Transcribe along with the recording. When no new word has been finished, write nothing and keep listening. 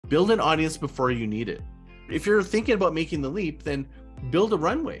Build an audience before you need it. If you're thinking about making the leap, then build a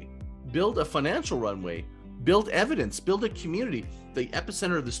runway, build a financial runway, build evidence, build a community. The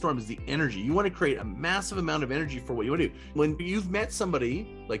epicenter of the storm is the energy. You want to create a massive amount of energy for what you want to do. When you've met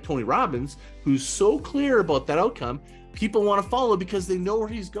somebody like Tony Robbins, who's so clear about that outcome, people want to follow because they know where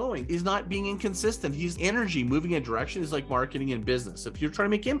he's going. He's not being inconsistent. He's energy moving in a direction. Is like marketing and business. If you're trying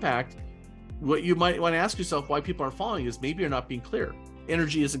to make impact, what you might want to ask yourself why people aren't following is maybe you're not being clear.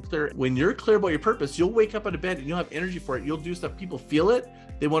 Energy isn't clear. When you're clear about your purpose, you'll wake up out of bed and you'll have energy for it. You'll do stuff. People feel it.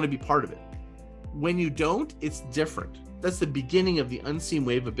 They want to be part of it. When you don't, it's different. That's the beginning of the unseen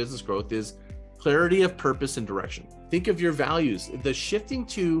wave of business growth, is clarity of purpose and direction. Think of your values. The shifting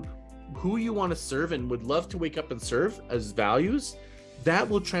to who you want to serve and would love to wake up and serve as values, that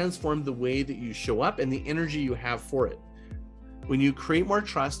will transform the way that you show up and the energy you have for it. When you create more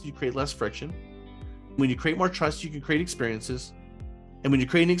trust, you create less friction. When you create more trust, you can create experiences. And when you're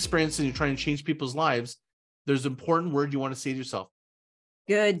creating experiences and you're trying to change people's lives, there's an important word you want to say to yourself.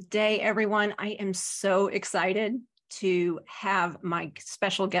 Good day, everyone. I am so excited to have my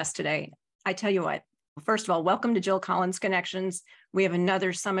special guest today. I tell you what, first of all, welcome to Jill Collins Connections. We have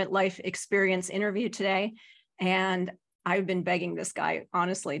another Summit Life Experience interview today. And I've been begging this guy,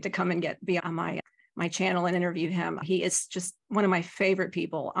 honestly, to come and be on my channel and interview him. He is just one of my favorite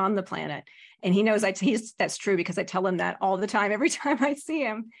people on the planet. And he knows that's true because I tell him that all the time, every time I see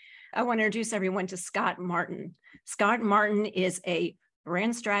him. I want to introduce everyone to Scott Martin. Scott Martin is a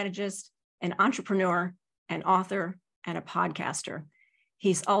brand strategist, an entrepreneur, an author, and a podcaster.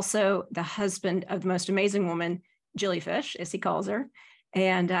 He's also the husband of the most amazing woman, Jellyfish, as he calls her.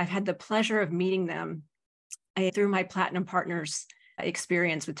 And I've had the pleasure of meeting them through my Platinum Partners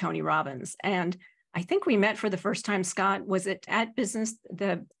experience with Tony Robbins. And I think we met for the first time, Scott, was it at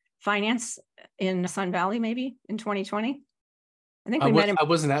the finance in Sun Valley, maybe in 2020? I think we met him. I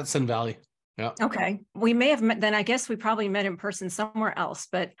wasn't at Sun Valley. Yeah. Okay. We may have met, then I guess we probably met in person somewhere else,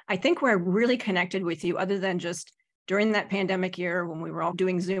 but I think we're really connected with you other than just during that pandemic year when we were all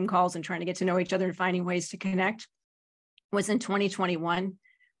doing Zoom calls and trying to get to know each other and finding ways to connect, was in 2021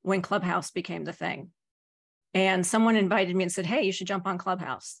 when Clubhouse became the thing. And someone invited me and said, hey, you should jump on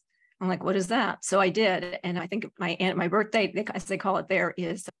Clubhouse. I'm like, what is that? So I did. And I think my birthday, as they call it there,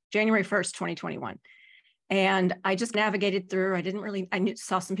 is January 1st, 2021. And I just navigated through.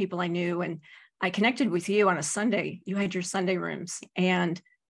 Saw some people I knew, and I connected with you on a Sunday. You had your Sunday rooms. And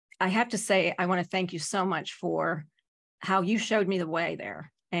I have to say, I want to thank you so much for how you showed me the way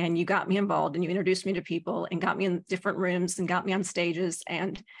there. And you got me involved and you introduced me to people and got me in different rooms and got me on stages.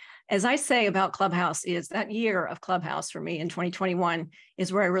 And as I say about Clubhouse, is that year of Clubhouse for me in 2021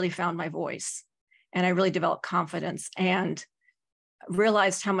 is where I really found my voice. And I really developed confidence and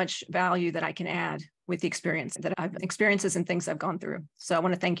realized how much value that I can add with the experiences and things I've gone through. So I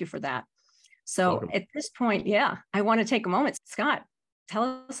want to thank you for that. So welcome. At this point, I want to take a moment. Scott,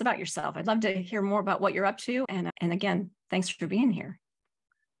 tell us about yourself. I'd love to hear more about what you're up to. And again, thanks for being here.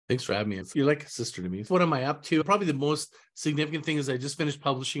 Thanks for having me. You're like a sister to me. What am I up to? Probably the most significant thing is I just finished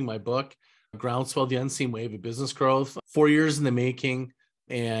publishing my book, Groundswell, The Unseen Wave of Business Growth, 4 years in the making.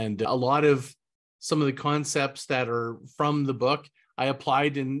 And a lot of some of the concepts that are from the book, I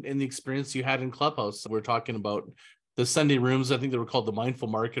applied in the experience you had in Clubhouse. We're talking about the Sunday rooms. I think they were called the Mindful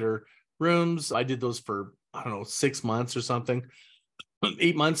Marketer rooms. I did those for, 6 months or something,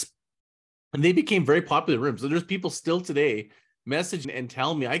 8 months. And they became very popular rooms. So there's people still today message and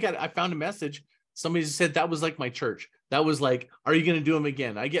tell me, I found a message. Somebody said that was like my church. That was like, are you going to do them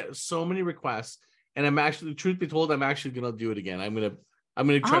again? I get so many requests, and I'm actually, truth be told, I'm actually going to do it again. I'm going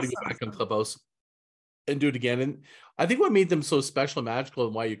to try to go back on Clubhouse and do it again. And I think what made them so special and magical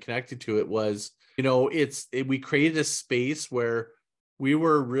and why you connected to it was, we created a space where we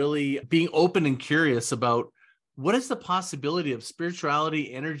were really being open and curious about what is the possibility of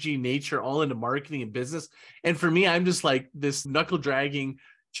spirituality, energy, nature, all into marketing and business. And for me, I'm just like this knuckle dragging,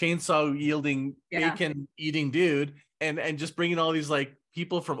 chainsaw yielding, bacon eating dude, and just bringing all these like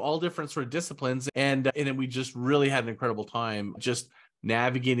people from all different sort of disciplines. And then we just really had an incredible time just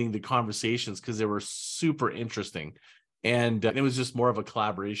navigating the conversations because they were super interesting. And it was just more of a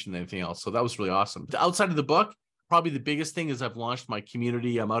collaboration than anything else. So that was really awesome. Outside of the book, probably the biggest thing is I've launched my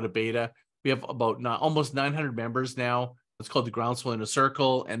community. I'm out of beta. We have about almost 900 members now. It's called the Groundswell Inner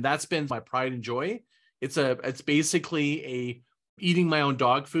Circle. And that's been my pride and joy. It's basically eating my own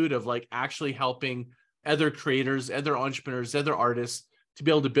dog food of like actually helping other creators, other entrepreneurs, other artists to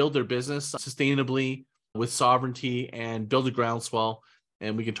be able to build their business sustainably with sovereignty and build a groundswell.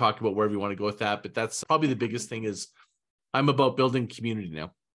 And we can talk about wherever you want to go with that. But that's probably the biggest thing is I'm about building community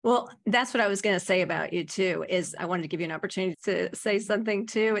now. Well, that's what I was going to say about you too, is I wanted to give you an opportunity to say something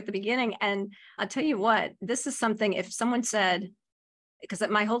too at the beginning. And I'll tell you what, this is something, if someone said, because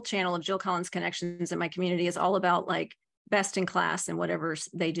my whole channel of Jill Collins Connections in my community is all about like best in class and whatever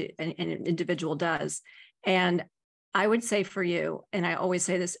they do, an individual does. And I would say for you, and I always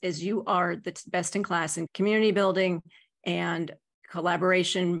say this, is you are the best in class in community building and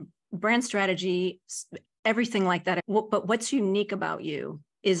collaboration, brand strategy, everything like that. But what's unique about you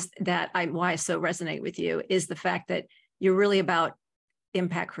is that why I so resonate with you is the fact that you're really about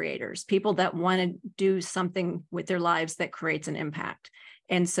impact creators, people that want to do something with their lives that creates an impact.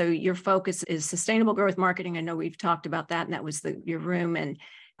 And so your focus is sustainable growth marketing. I know we've talked about that, and that was your room and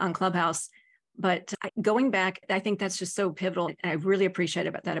on Clubhouse. But going back, I think that's just so pivotal. And I really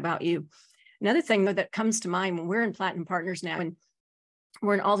appreciate that about you. Another thing though, that comes to mind when we're in Platinum Partners now, and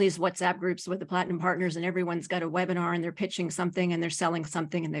we're in all these WhatsApp groups with the Platinum Partners, and everyone's got a webinar and they're pitching something and they're selling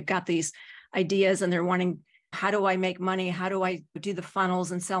something and they've got these ideas and they're wanting, how do I make money? How do I do the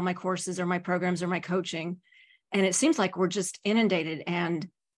funnels and sell my courses or my programs or my coaching? And it seems like we're just inundated, and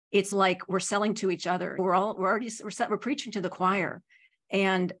it's like we're selling to each other. We're preaching to the choir.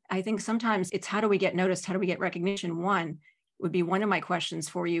 And I think sometimes it's, how do we get noticed? How do we get recognition? One would be one of my questions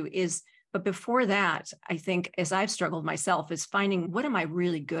for you is, but before that, I think as I've struggled myself is finding, what am I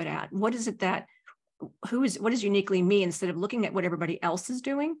really good at? What is it that, what is uniquely me, instead of looking at what everybody else is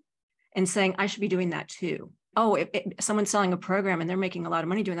doing and saying, I should be doing that too. Oh, if someone's selling a program and they're making a lot of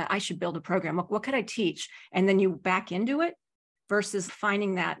money doing that, I should build a program. What could I teach? And then you back into it versus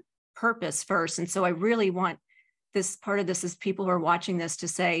finding that purpose first. And so I really want this part of this is people who are watching this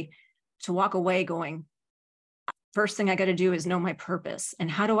to walk away going, first thing I got to do is know my purpose. And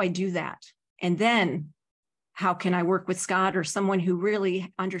how do I do that? And then how can I work with Scott or someone who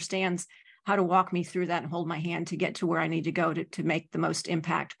really understands how to walk me through that and hold my hand to get to where I need to go to make the most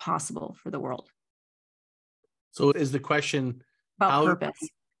impact possible for the world. So is the question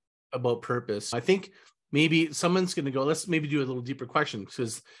about purpose? I think maybe someone's going to go, let's maybe do a little deeper question,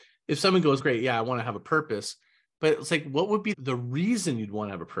 because if someone goes, great, yeah, I want to have a purpose. But it's like, what would be the reason you'd want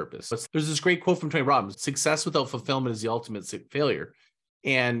to have a purpose? There's this great quote from Tony Robbins: success without fulfillment is the ultimate failure.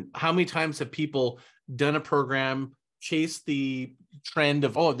 And how many times have people done a program, chased the trend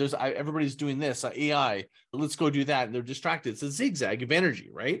of, oh, everybody's doing this, AI, let's go do that. And they're distracted. It's a zigzag of energy,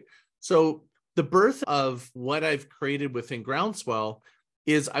 right? So the birth of what I've created within Groundswell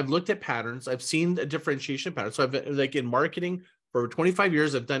is I've looked at patterns. I've seen a differentiation pattern. So I've been, like, in marketing for 25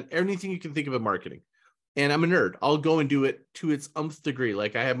 years, I've done everything you can think of in marketing. And I'm a nerd. I'll go and do it to its nth degree.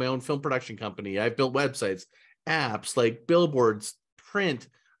 Like, I have my own film production company. I've built websites, apps, like billboards, print.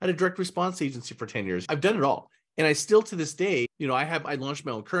 I had a direct response agency for 10 years. I've done it all. And I still, to this day, I launched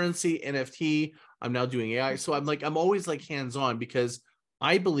my own currency, NFT. I'm now doing AI. So I'm always like hands-on, because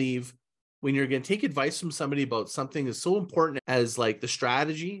I believe when you're going to take advice from somebody about something that's so important as like the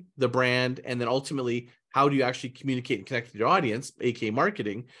strategy, the brand, and then ultimately, how do you actually communicate and connect with your audience, aka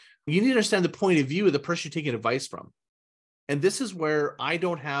marketing, you need to understand the point of view of the person you're taking advice from. And this is where I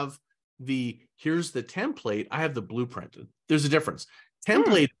don't have here's the template, I have the blueprint. There's a difference.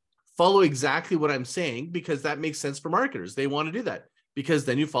 Template, follow exactly what I'm saying, because that makes sense for marketers. They want to do that because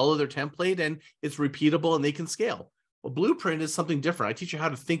then you follow their template and it's repeatable and they can scale. Well, blueprint is something different. I teach you how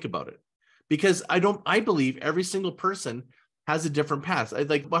to think about it, because I believe every single person has a different path.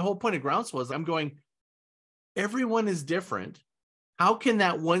 My whole point of Groundswell is I'm going, everyone is different. How can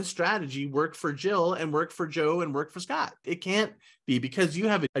that one strategy work for Jill and work for Joe and work for Scott? It can't be, because you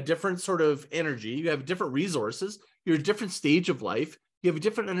have a different sort of energy. You have different resources. You're a different stage of life. You have a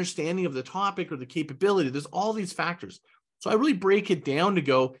different understanding of the topic or the capability. There's all these factors. So I really break it down to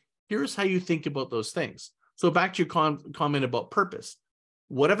go, here's how you think about those things. So back to your comment about purpose.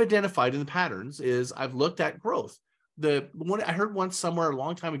 What I've identified in the patterns is I've looked at growth. The one I heard once somewhere a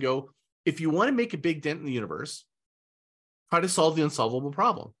long time ago, if you want to make a big dent in the universe, try to solve the unsolvable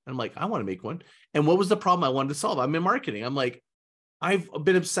problem. And I'm like, I want to make one. And what was the problem I wanted to solve? I'm in marketing. I'm like, I've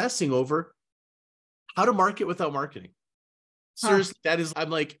been obsessing over how to market without marketing. Seriously, I'm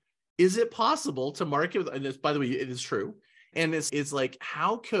like, is it possible to market? And this, by the way, it is true. And it's like,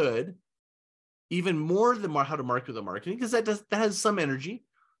 how could even more than how to market without marketing? Because that has some energy.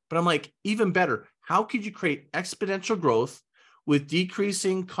 But I'm like, even better, how could you create exponential growth with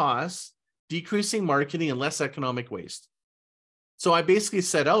decreasing costs, decreasing marketing, and less economic waste? So I basically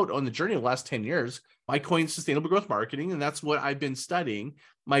set out on the journey of the last 10 years. I coined sustainable growth marketing, and that's what I've been studying.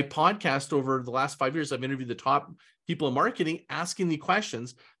 My podcast over the last 5 years, I've interviewed the top people in marketing, asking the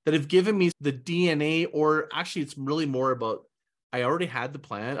questions that have given me the DNA, or actually it's really more about, I already had the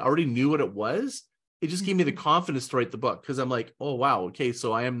plan, I already knew what it was, It just gave me the confidence to write the book because I'm like, oh, wow. Okay.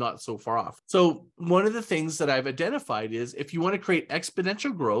 So I am not so far off. So one of the things that I've identified is if you want to create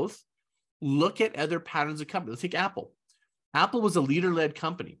exponential growth, look at other patterns of company. Let's take Apple. Apple was a leader-led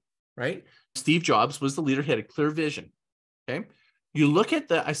company, right? Steve Jobs was the leader. He had a clear vision. Okay. You look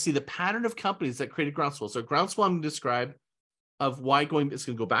at I see the pattern of companies that created Groundswell. So Groundswell, I'm going to describe of why it's going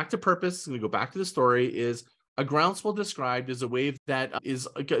to go back to purpose. It's going to go back to the story is a groundswell described as a wave that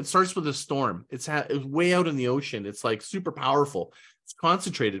it starts with a storm. It's way out in the ocean. It's like super powerful. It's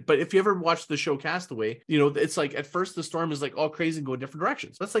concentrated. But if you ever watch the show Castaway, it's like at first the storm is like all crazy and go in different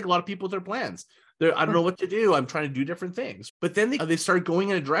directions. That's like a lot of people with their plans. I don't know what to do. I'm trying to do different things. But then they start going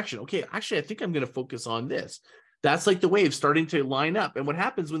in a direction. Okay, actually, I think I'm going to focus on this. That's like the waves starting to line up. And what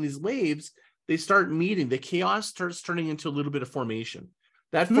happens when these waves, they start meeting, the chaos starts turning into a little bit of formation.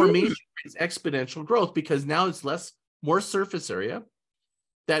 That formation is exponential growth because now it's more surface area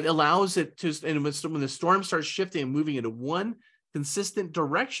that allows it to, and when the storm starts shifting and moving into one consistent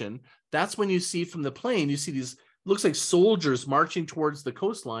direction, that's when you see from the plane, you see these, looks like soldiers marching towards the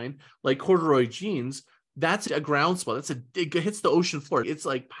coastline, like corduroy jeans. That's a groundswell. It hits the ocean floor. It's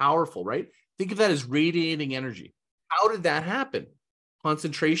like powerful, right? Think of that as radiating energy. How did that happen?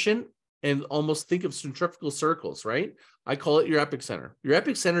 Concentration, and almost think of centrifugal circles, right? I call it your epic center. Your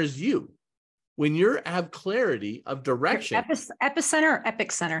epic center is you. When you have clarity of direction. Epicenter or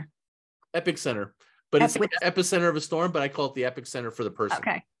epic center? Epic center. But it's the epicenter of a storm, but I call it the epic center for the person.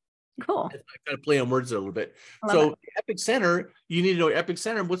 Okay, cool. I kind of play on words there a little bit. So epic center, you need to know epic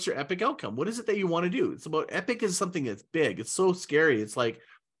center. What's your epic outcome? What is it that you want to do? It's about epic is something that's big. It's so scary. It's like,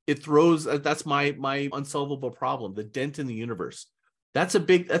 it throws, that's my unsolvable problem, the dent in the universe. That's a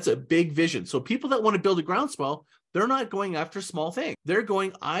big vision. So people that want to build a groundswell, they're not going after small things. They're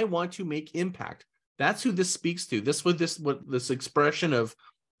going, I want to make impact. That's who this speaks to. This expression of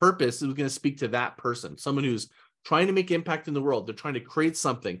purpose is going to speak to that person, someone who's trying to make impact in the world. They're trying to create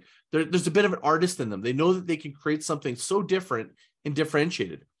something. There's a bit of an artist in them. They know that they can create something so different and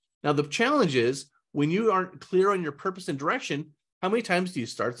differentiated. Now, the challenge is when you aren't clear on your purpose and direction, how many times do you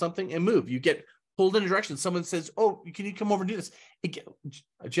start something and move? You get pulled in a direction. Someone says, oh, can you come over and do this?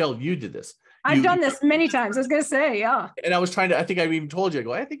 Jill, you did this. I've done this many times. I was going to say, yeah. And I think I even told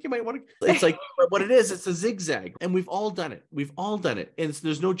you, I think you might want to, it's like, what it is, it's a zigzag. And we've all done it. And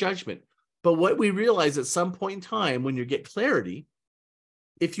there's no judgment. But what we realize at some point in time, when you get clarity,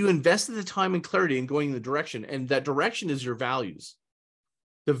 if you invested the time and clarity in going in the direction, and that direction is your values,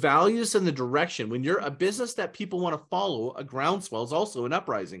 the values and the direction, when you're a business that people want to follow, a groundswell is also an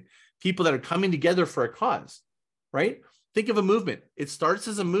uprising. People that are coming together for a cause, right? Think of a movement. It starts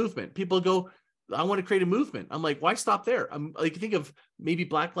as a movement. People go, I want to create a movement. I'm like, why stop there? I'm like, think of maybe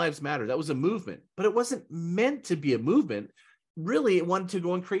Black Lives Matter. That was a movement, but it wasn't meant to be a movement. Really, it wanted to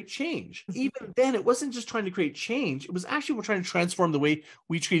go and create change. Even then, it wasn't just trying to create change. It was actually, we're trying to transform the way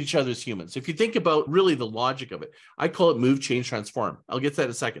we treat each other as humans. If you think about really the logic of it, I call it move, change, transform. I'll get to that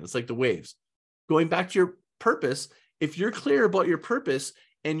in a second. It's like the waves. Going back to your purpose, if you're clear about your purpose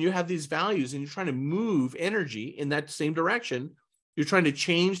and you have these values and you're trying to move energy in that same direction, you're trying to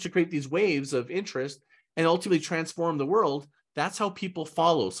change to create these waves of interest and ultimately transform the world. That's how people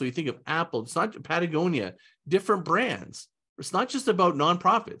follow. So you think of Apple, it's not Patagonia, different brands. It's not just about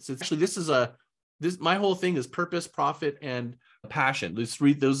nonprofits. It's actually, my whole thing is purpose, profit, and passion.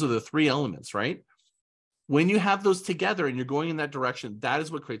 Those are the three elements, right? When you have those together and you're going in that direction, that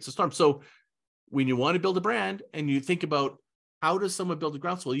is what creates a storm. So when you want to build a brand and you think about how does someone build a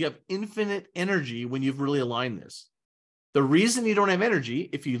groundswell, you have infinite energy when you've really aligned this. The reason you don't have energy,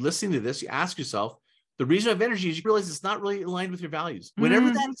 if you listen to this, you ask yourself, the reason you have energy is you realize it's not really aligned with your values. Whenever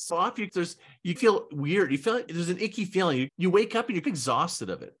that's off, you feel weird. You feel like there's an icky feeling. You wake up and you're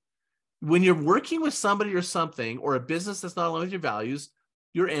exhausted of it. When you're working with somebody or something, or a business that's not aligned with your values,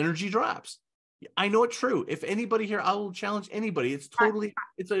 your energy drops. I know it's true. If anybody here, I will challenge anybody.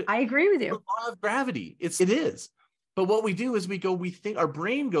 I agree with you. Law of gravity. It is. But what we do is we think our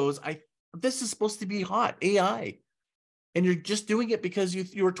brain goes, this is supposed to be hot, AI. And you're just doing it because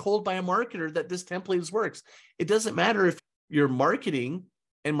you were told by a marketer that this template works. It doesn't matter if you're marketing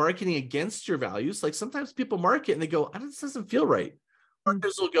against your values. Like sometimes people market and they go, this doesn't feel right.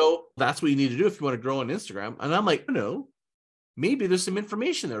 Marketers will go, that's what you need to do if you want to grow on Instagram. And I'm like, no, maybe there's some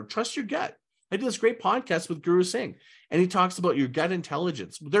information there. Trust your gut. I did this great podcast with Guru Singh, and he talks about your gut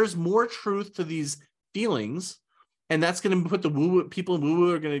intelligence. There's more truth to these feelings, and that's going to put the woo-woo. People in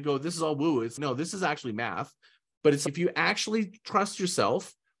woo-woo are going to go, this is all woo-woo. No, this is actually math. But it's if you actually trust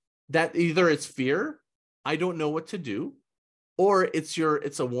yourself, that either it's fear, I don't know what to do, or it's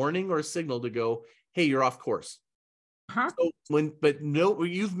a warning or a signal to go, hey, you're off course. So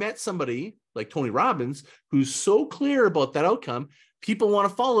you've met somebody like Tony Robbins, who's so clear about that outcome, people want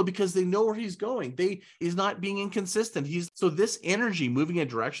to follow because they know where he's going. He's not being inconsistent. So this energy moving in a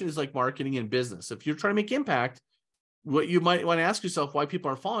direction is like marketing and business. If you're trying to make impact, what you might want to ask yourself why people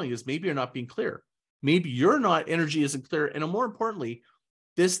aren't following is maybe you're not being clear. Maybe energy isn't clear. And more importantly,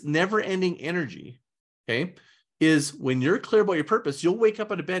 this never-ending energy, okay, is when you're clear about your purpose, you'll wake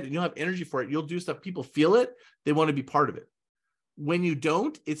up out of bed and you'll have energy for it. You'll do stuff. People feel it. They want to be part of it. When you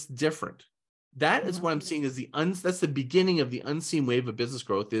don't, it's different. That is what I'm seeing as that's the beginning of the unseen wave of business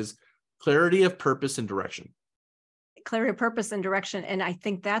growth, is clarity of purpose and direction. Clarity of purpose and direction. And I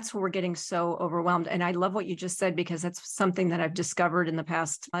think that's where we're getting so overwhelmed. And I love what you just said, because that's something that I've discovered in the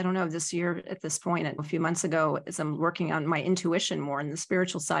past, I don't know, this year at this point, a few months ago, as I'm working on my intuition more in the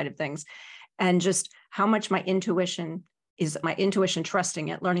spiritual side of things, and just how much my intuition trusting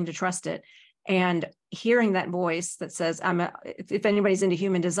it, learning to trust it. And hearing that voice that says, if anybody's into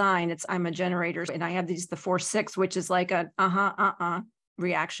human design, I'm a generator. And I have the 4-6, which is like a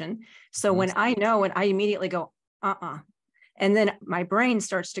reaction. So when I know, and I immediately go, and then my brain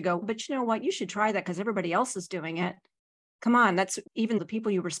starts to go, but you know what, you should try that because everybody else is doing it. Come on, that's even the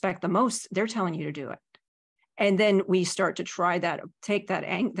people you respect the most, they're telling you to do it. And then we start to try that, take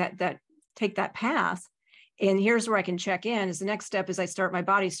that path. And here's where I can check in is the next step is my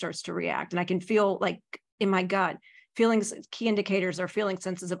body starts to react, and I can feel like in my gut, feelings, key indicators are feeling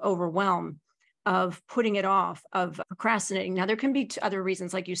senses of overwhelm, of putting it off, of procrastinating. Now there can be other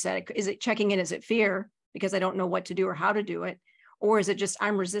reasons, like you said, is it checking in? Is it fear? Because I don't know what to do or how to do it? Or is it just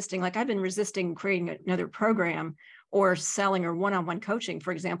I'm resisting? Like I've been resisting creating another program or selling or one-on-one coaching,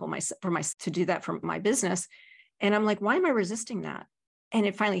 for example, to do that for my business. And I'm like, why am I resisting that? And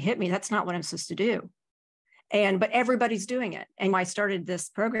it finally hit me. That's not what I'm supposed to do. But everybody's doing it. And when I started this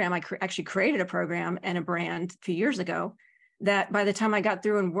program, I actually created a program and a brand a few years ago that by the time I got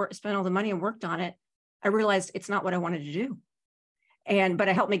through and spent all the money and worked on it, I realized it's not what I wanted to do. But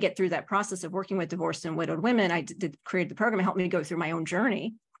it helped me get through that process of working with divorced and widowed women. I did create the program. It helped me go through my own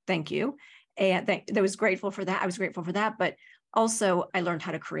journey. Thank you. And I was grateful for that. I was grateful for that. But also I learned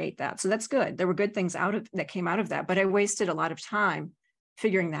how to create that. So that's good. There were good things that came out of that, but I wasted a lot of time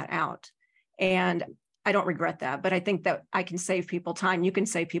figuring that out. And I don't regret that, but I think that I can save people time. You can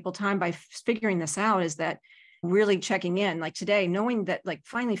save people time by figuring this out, is that really checking in, like today, knowing that, like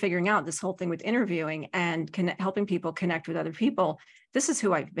finally figuring out this whole thing with interviewing and helping people connect with other people. This is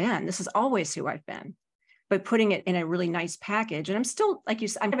who I've been. This is always who I've been, but putting it in a really nice package. And I'm still, like you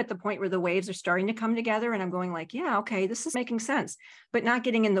said, I'm at the point where the waves are starting to come together and I'm going like, yeah, okay, this is making sense, but not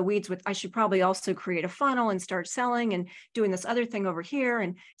getting in the weeds with, I should probably also create a funnel and start selling and doing this other thing over here.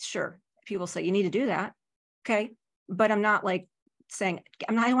 And sure, people say you need to do that. Okay. But I'm not like saying,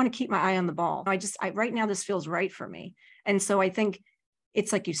 I want to keep my eye on the ball. Right now, this feels right for me. And so I think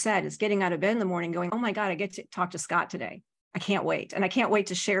it's like you said, it's getting out of bed in the morning going, oh my God, I get to talk to Scott today. I can't wait. And I can't wait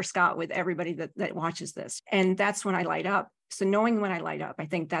to share Scott with everybody that watches this. And that's when I light up. So knowing when I light up, I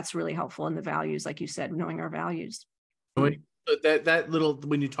think that's really helpful in the values, like you said, knowing our values. That little,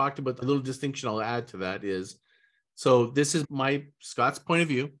 when you talked about the little distinction I'll add to that is, so this is Scott's point of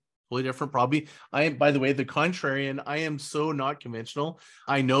view. Totally different. Probably. I am, by the way, the contrarian. I am so not conventional.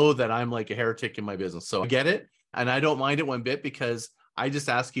 I know that I'm like a heretic in my business. So I get it. And I don't mind it one bit, because I just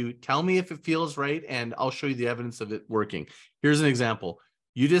ask you, tell me if it feels right, and I'll show you the evidence of it working. Here's an example.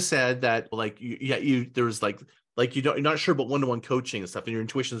 You just said that there was you're not sure about one-to-one coaching and stuff, and your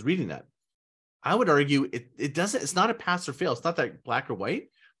intuition is reading that. I would argue it's not a pass or fail. It's not that black or white.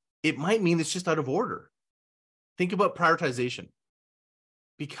 It might mean it's just out of order. Think about prioritization.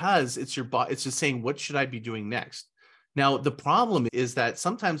 Because it's just saying, what should I be doing next? Now, the problem is that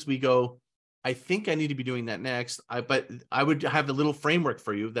sometimes we go, I think I need to be doing that next. But I would have a little framework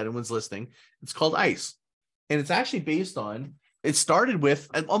for you that everyone's listening. It's called ICE. And it's actually it started with,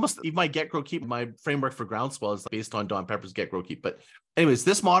 and almost my Get, Grow, Keep, my framework for Groundswell is based on Don Pepper's Get, Grow, Keep. But anyways,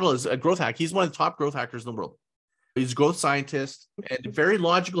 this model is a growth hack. He's one of the top growth hackers in the world. He's a growth scientist and a very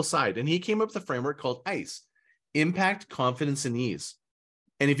logical side. And he came up with a framework called ICE, Impact, Confidence, and Ease.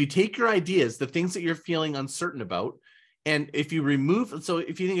 And if you take your ideas, the things that you're feeling uncertain about, and if you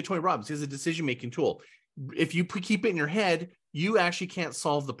if you think of Tony Robbins, he has a decision-making tool. If you keep it in your head, you actually can't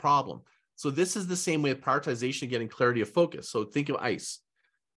solve the problem. So this is the same way of prioritization, getting clarity of focus. So think of ICE.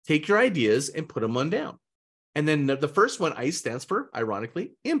 Take your ideas and put them on down. And then the first one, ICE, stands for,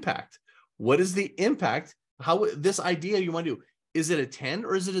 ironically, impact. What is the impact? How this idea you want to do? Is it a 10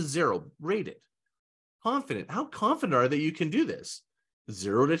 or is it a 0? Rate it. Confident. How confident are that you can do this?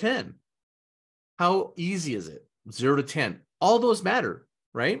 0 to 10. How easy is it? 0 to 10. All those matter,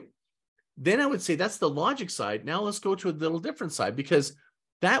 right? Then I would say that's the logic side. Now let's go to a little different side, because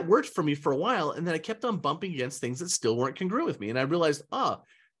that worked for me for a while. And then I kept on bumping against things that still weren't congruent with me. And I realized,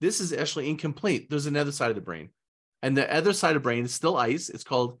 this is actually incomplete. There's another side of the brain. And the other side of the brain is still ice. It's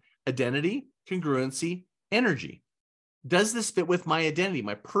called identity, congruency, energy. Does this fit with my identity,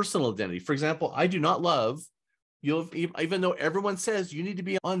 my personal identity? For example, I do not love, even though everyone says you need to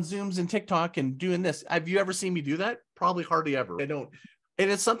be on Zooms and TikTok and doing this. Have you ever seen me do that? Probably hardly ever. I don't. And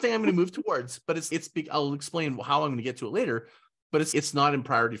it's something I'm going to move towards, but I'll explain how I'm going to get to it later, but it's not in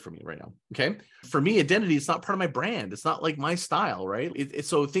priority for me right now. Okay. For me, identity is not part of my brand. It's not like my style, right?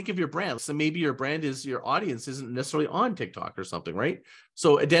 So think of your brand. So maybe your brand is, your audience isn't necessarily on TikTok or something, right?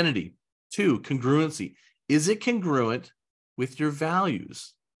 So identity. 2, congruency. Is it congruent with your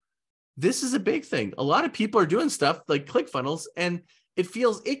values? This is a big thing. A lot of people are doing stuff like ClickFunnels and it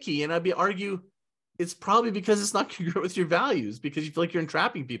feels icky. And I'd argue it's probably because it's not congruent with your values, because you feel like you're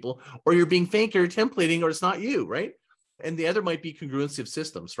entrapping people, or you're being fake, or templating, or it's not you, right? And the other might be congruency of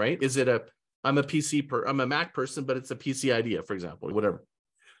systems, right? Is it I'm a Mac person, but it's a PC idea, for example, whatever.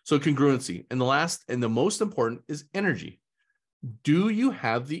 So congruency. And the last and the most important is energy. Do you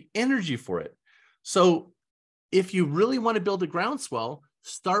have the energy for it? So if you really want to build a groundswell,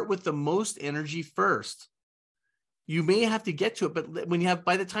 start with the most energy first. You may have to get to it, but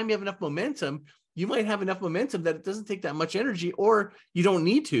by the time you have enough momentum, you might have enough momentum that it doesn't take that much energy, or you don't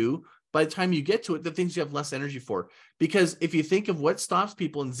need to. By the time you get to it, the things you have less energy for. Because if you think of what stops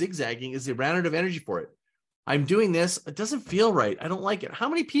people in zigzagging, is they ran out of energy for it. I'm doing this. It doesn't feel right. I don't like it. How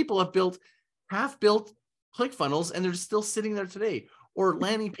many people have half-built ClickFunnels and they're still sitting there today, or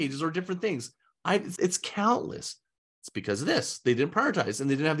landing pages, or different things? It's countless. It's because of this. They didn't prioritize and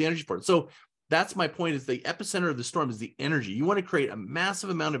they didn't have the energy for it. So that's my point, is the epicenter of the storm is the energy. You want to create a massive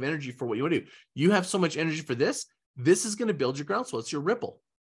amount of energy for what you want to do. You have so much energy for this. This is going to build your groundswell. It's your ripple.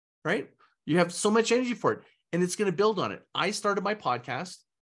 Right? You have so much energy for it, and it's going to build on it. I started my podcast.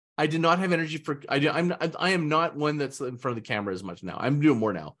 I did not have energy for, I am not one that's in front of the camera as much now. I'm doing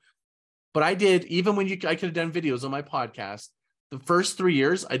more now, but I did, even when I could have done videos on my podcast, the first 3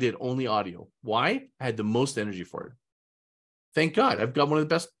 years I did only audio. Why? I had the most energy for it. Thank God. I've got one of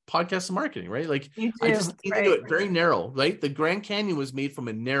the best podcasts in marketing, right? Like I just need to do it very narrow, right? The Grand Canyon was made from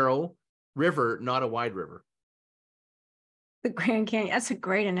a narrow river, not a wide river. The Grand Canyon. That's a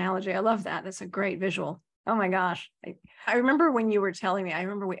great analogy. I love that. That's a great visual. Oh my gosh. I remember when you were telling me,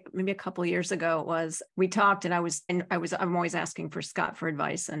 maybe a couple of years ago we talked, and I'm always asking for Scott for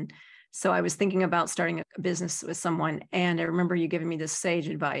advice. And so I was thinking about starting a business with someone. And I remember you giving me this sage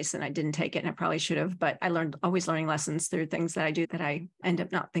advice, and I didn't take it, and I probably should have, but I always learning lessons through things that I do that I end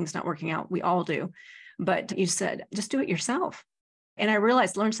up things not working out. We all do. But you said, just do it yourself. And I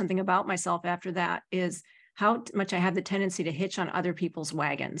learned something about myself after that, is how much I have the tendency to hitch on other people's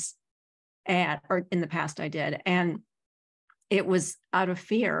wagons, or in the past I did. And it was out of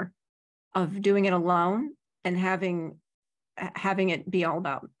fear of doing it alone and having it be all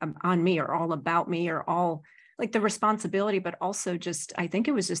about on me, or all about me, or all like the responsibility, but also I think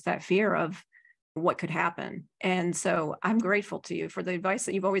it was just that fear of what could happen. And so I'm grateful to you for the advice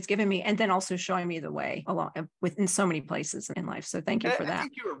that you've always given me, and then also showing me the way along within so many places in life. So thank you for that. I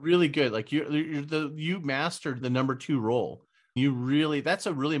think you were really good. Like you mastered the number 2 role. That's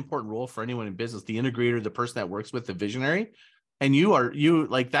a really important role for anyone in business, the integrator, the person that works with the visionary. And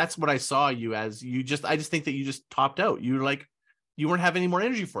that's what I saw you as. I just think that you just topped out. You weren't having any more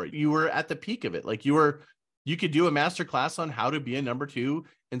energy for it. You were at the peak of it. Like you could do a master class on how to be a number 2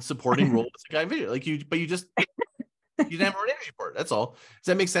 and supporting role as a guy in video. But you didn't have more energy for it. That's all. Does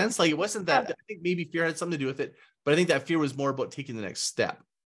that make sense? Like it wasn't that. I think maybe fear had something to do with it, but I think that fear was more about taking the next step.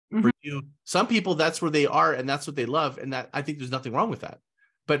 Mm-hmm. For you, some people, that's where they are and that's what they love, and that I think there's nothing wrong with that.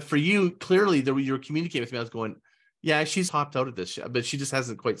 But for you, clearly, you were communicating with me. I was going, yeah, she's hopped out of this, but she just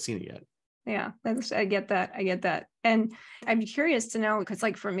hasn't quite seen it yet. Yeah, I get that. And I'm curious to know, because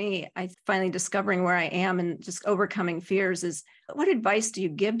like for me, I finally discovering where I am and just overcoming fears is, what advice do you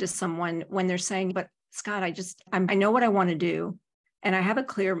give to someone when they're saying, but Scott, I know what I want to do, and I have a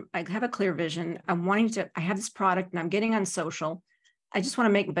clear vision. I have this product and I'm getting on social. I just want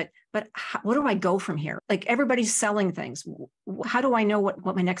to make, but what do I go from here? Like everybody's selling things. How do I know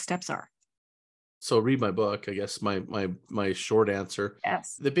what my next steps are? So read my book, I guess my short answer.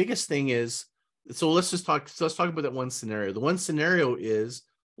 Yes. The biggest thing is, let's talk about that one scenario. The one scenario is,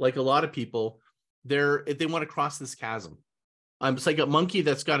 like a lot of people, if they want to cross this chasm. It's like a monkey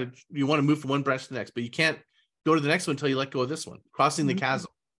that's you want to move from one branch to the next, but you can't go to the next one until you let go of this one. Crossing the chasm.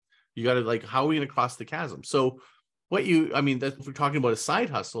 You got to how are we going to cross the chasm? So if we're talking about a side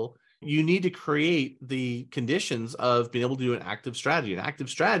hustle, you need to create the conditions of being able to do an active strategy. An active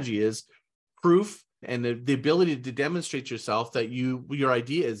strategy is proof and the ability to demonstrate yourself that your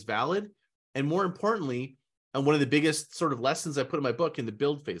idea is valid. And more importantly, and one of the biggest sort of lessons I put in my book in the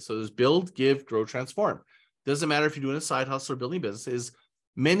build phase. So there's build, give, grow, transform. Doesn't matter if you're doing a side hustle or building a business, is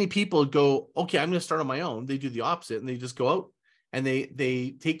many people go, okay, I'm going to start on my own. They do the opposite, and they just go out and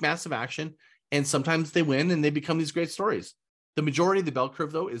they take massive action. And sometimes they win and they become these great stories. The majority of the bell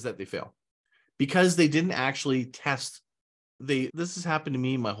curve, though, is that they fail because they didn't actually test. This has happened to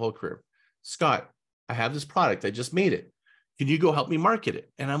me my whole career. Scott, I have this product. I just made it. Can you go help me market it?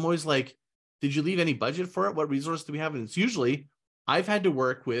 And I'm always like, did you leave any budget for it? What resource do we have? And it's usually I've had to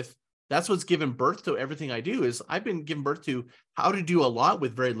work with, that's what's given birth to everything I do, is I've been given birth to how to do a lot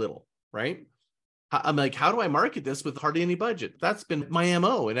with very little, right? I'm like, how do I market this with hardly any budget? That's been my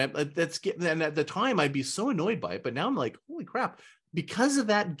MO. And and at the time I'd be so annoyed by it, but now I'm like, holy crap, because of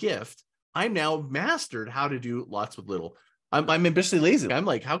that gift, I'm now mastered how to do lots with little. I'm ambitiously lazy. I'm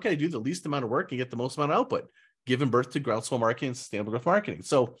like, how can I do the least amount of work and get the most amount of output? Giving birth to Groundswell marketing and sustainable growth marketing.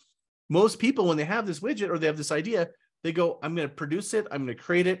 So most people, when they have this widget or they have this idea, they go, I'm going to produce it, I'm going to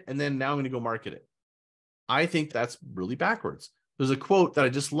create it, and then now I'm going to go market it. I think that's really backwards. There's a quote that I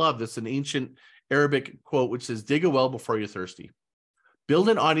just love. That's an ancient Arabic quote, which says, dig a well before you're thirsty. Build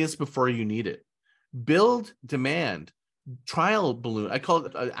an audience before you need it. Build demand. Trial balloon. I call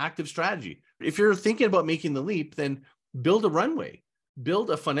it an active strategy. If you're thinking about making the leap, then build a runway, build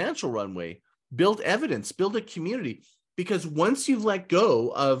a financial runway, build evidence, build a community. Because once you've let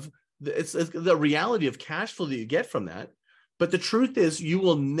go of it's the reality of cash flow that you get from that, but the truth is you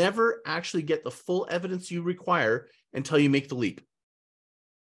will never actually get the full evidence you require until you make the leap.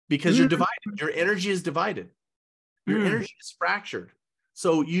 Because you're divided. Your energy is divided. Your energy is fractured.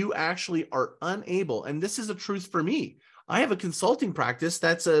 So you actually are unable, and this is a truth for me. I have a consulting practice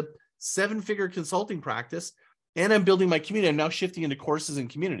that's a 7-figure consulting practice, and I'm building my community. I'm now shifting into courses and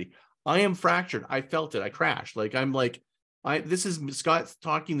community. I am fractured. I felt it. I crashed. This is Scott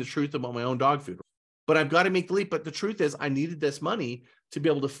talking the truth about my own dog food, but I've got to make the leap. But the truth is I needed this money to be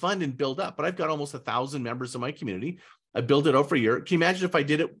able to fund and build up, but I've got almost 1,000 members in my community. I built it out for a year. Can you imagine if I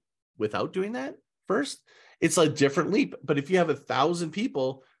did it without doing that first? It's a different leap. But if you have 1,000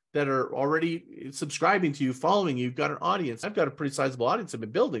 people that are already subscribing to you, following you, you've got an audience. I've got a pretty sizable audience I've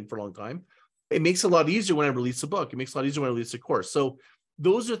been building for a long time. It makes it a lot easier when I release a book. It makes it a lot easier when I release a course. So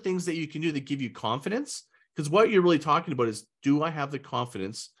those are things that you can do that give you confidence. Because what you're really talking about is, do I have the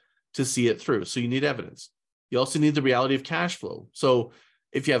confidence to see it through? So you need evidence. You also need the reality of cash flow. So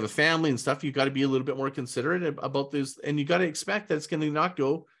if you have a family and stuff, you've got to be a little bit more considerate about this. And you got to expect that it's going to not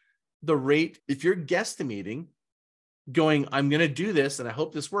go the rate. If you're guesstimating going, I'm going to do this and I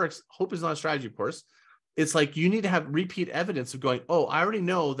hope this works. Hope is not a strategy, of course. It's like you need to have repeat evidence of going, oh, I already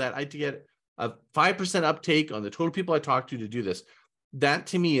know that I get a 5% uptake on the total people I talk to do this. That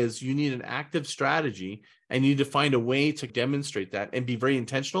to me is you need an active strategy and you need to find a way to demonstrate that and be very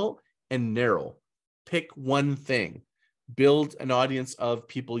intentional and narrow. Pick one thing. Build an audience of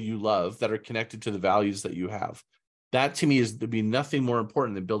people you love that are connected to the values that you have. That to me is to be nothing more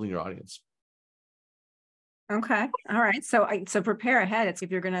important than building your audience. Okay. All right. So prepare ahead. It's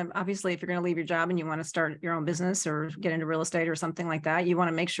if you're going to leave your job and you want to start your own business or get into real estate or something like that, you want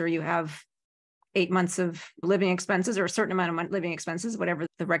to make sure you have 8 months of living expenses or a certain amount of living expenses, whatever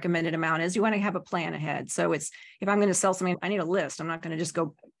the recommended amount is. You want to have a plan ahead. So it's, if I'm going to sell something, I need a list. I'm not going to just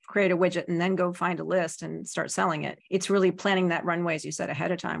go create a widget and then go find a list and start selling it. It's really planning that runway, as you said,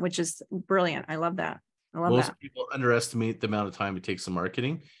 ahead of time, which is brilliant. I love that. Most people underestimate the amount of time it takes in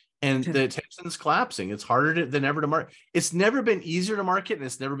marketing, and the attention is collapsing. It's harder than ever to market. It's never been easier to market, and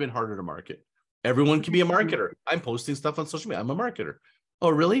it's never been harder to market. Everyone can be a marketer. I'm posting stuff on social media. I'm a marketer. Oh,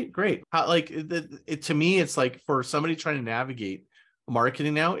 really? Great. To me, it's like for somebody trying to navigate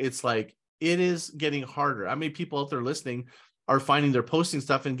marketing now, it's like it is getting harder. How many people out there listening are finding they're posting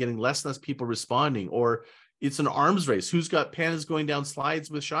stuff and getting less and less people responding, or it's an arms race. Who's got pandas going down slides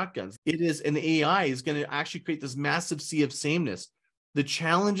with shotguns? It is an AI is going to actually create this massive sea of sameness. The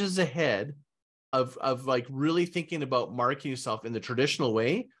challenges ahead of like really thinking about marketing yourself in the traditional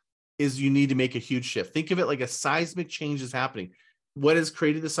way is you need to make a huge shift. Think of it like a seismic change is happening. What has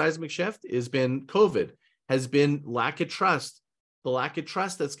created the seismic shift has been COVID, has been lack of trust. The lack of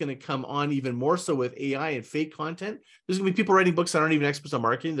trust that's going to come on even more so with AI and fake content. There's going to be people writing books that aren't even experts on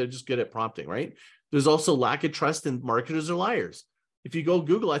marketing. They're just good at prompting, right? There's also lack of trust in marketers are liars. If you go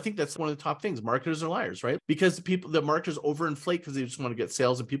Google, I think that's one of the top things. Marketers are liars, right? Because the marketers overinflate because they just want to get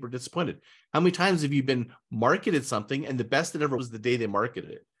sales and people are disappointed. How many times have you been marketed something and the best it ever was the day they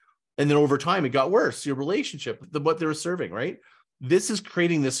marketed it? And then over time, it got worse. Your relationship, what they were serving, right? This is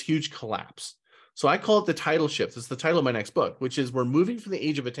creating this huge collapse. So I call it the title shift. It's the title of my next book, which is we're moving from the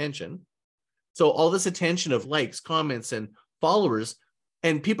age of attention So all this attention of likes, comments, and followers,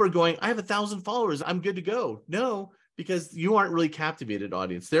 and people are going, I have 1,000 followers, I'm good to go. No, because you aren't really captivated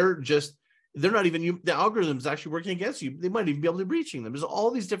audience. They're not even you. The algorithm is actually working against you. They might even be able to be reaching them. There's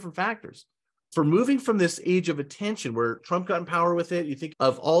all these different factors. For moving from this age of attention where Trump got in power with it, you think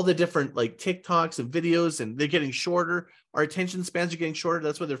of all the different like TikToks and videos, and they're getting shorter. Our attention spans are getting shorter.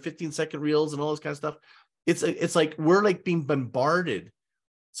 That's why they're 15-second reels and all this kind of stuff. It's like we're like being bombarded.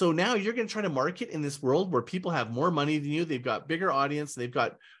 So now you're going to try to market in this world where people have more money than you. They've got bigger audience. They've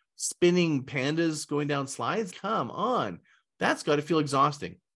got spinning pandas going down slides. Come on. That's got to feel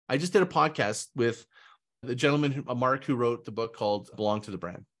exhausting. I just did a podcast with the gentleman, Mark, who wrote the book called Belong to the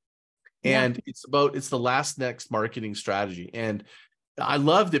Brand. And it's the last next marketing strategy. And I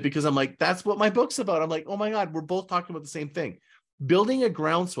loved it because I'm like, that's what my book's about. I'm like, oh my God, we're both talking about the same thing. Building a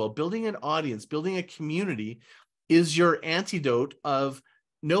groundswell, building an audience, building a community is your antidote of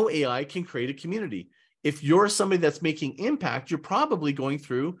no AI can create a community. If you're somebody that's making impact, you're probably going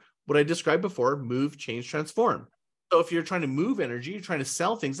through what I described before, move, change, transform. So if you're trying to move energy, you're trying to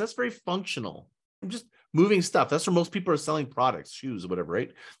sell things, that's very functional. I'm just moving stuff. That's where most people are selling products, shoes, or whatever,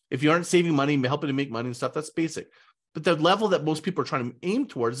 right? If you aren't saving money, helping to make money and stuff, that's basic. But the level that most people are trying to aim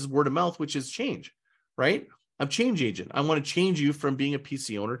towards is word of mouth, which is change, right? I'm change agent. I want to change you from being a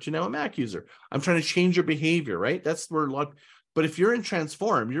PC owner to now a Mac user. I'm trying to change your behavior, right? That's where a lot. But if you're in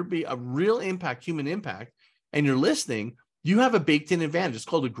transform, you're be a real impact, human impact, and you're listening, you have a baked-in advantage. It's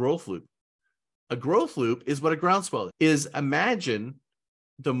called a growth loop. A growth loop is what a groundswell is. Imagine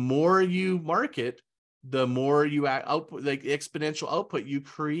the more you market, the more you output, like exponential output you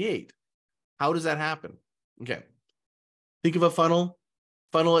create. How does that happen? Okay. Think of a funnel.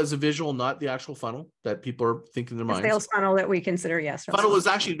 Funnel as a visual, not the actual funnel that people are thinking in their minds. Sales funnel that we consider, yes. Funnel was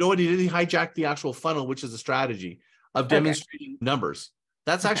actually, nobody did. He hijacked the actual funnel, which is a strategy of demonstrating numbers.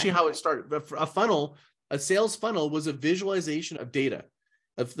 That's actually how it started. A funnel, a sales funnel was a visualization of data.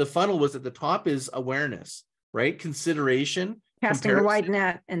 The funnel was at the top is awareness, right? Consideration. Casting a wide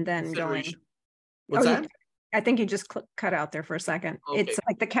net and then going. What's that? I think you just cut out there for a second. Okay. It's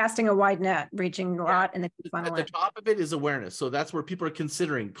like the casting a wide net, reaching a lot, and then funnel at the top of it is awareness. So that's where people are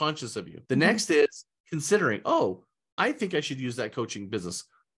considering, conscious of you. The next is considering, oh, I think I should use that coaching business.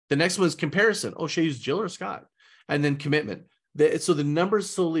 The next one is comparison. Oh, should I use Jill or Scott? And then commitment. So the numbers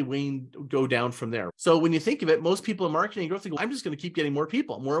slowly go down from there. So when you think of it, most people in marketing growth think, I'm just going to keep getting more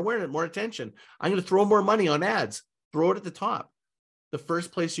people, more awareness, more attention. I'm going to throw more money on ads, throw it at the top. The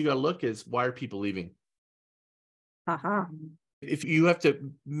first place you got to look is, why are people leaving? If you have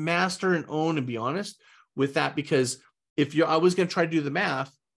to master and own and be honest with that, because if you're always going to try to do the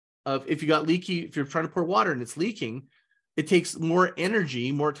math of, if you got leaky, if you're trying to pour water and it's leaking, it takes more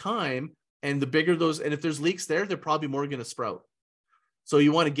energy, more time. And the bigger those, and if there's leaks there, they're probably more going to sprout. So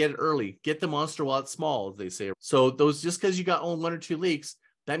you want to get it early, get the monster while it's small, as they say. So those, just because you got only 1 or 2 leaks,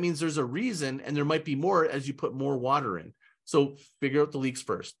 that means there's a reason, and there might be more as you put more water in. So figure out the leaks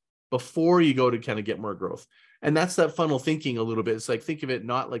first before you go to kind of get more growth. And that's that funnel thinking a little bit. It's like, think of it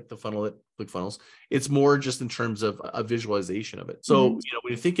not like the funnel at ClickFunnels. It's more just in terms of a visualization of it. So, when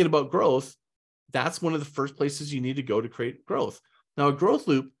you're thinking about growth, that's one of the first places you need to go to create growth. Now, a growth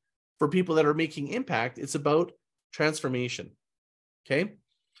loop for people that are making impact, it's about transformation. Okay.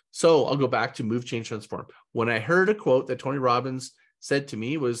 So I'll go back to move, change, transform. When I heard a quote that Tony Robbins said to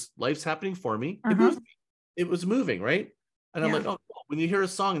me was, life's happening for me. It moved me. It was moving, right? And I'm like, oh, when you hear a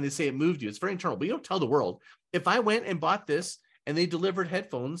song and they say it moved you, it's very internal, but you don't tell the world. If I went and bought this and they delivered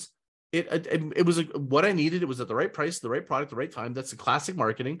headphones, it was what I needed. It was at the right price, the right product, the right time. That's the classic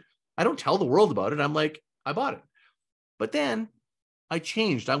marketing. I don't tell the world about it. I'm like, I bought it. But then I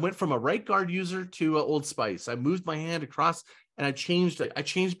changed. I went from a Right Guard user to Old Spice. I moved my hand across and I changed. I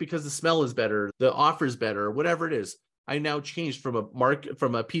changed because the smell is better, the offer is better, whatever it is. I now changed from a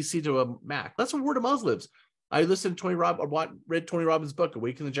PC to a Mac. That's where word of mouth lives. I listened to read Tony Robbins' book,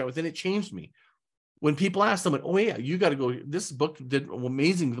 Awaken the Giant Within. It changed me. When people ask them, oh yeah, you got to go. This book did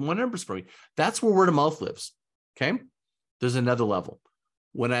amazing numbers for me. That's where word of mouth lives. Okay. There's another level.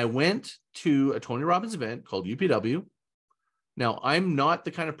 When I went to a Tony Robbins event called UPW, now I'm not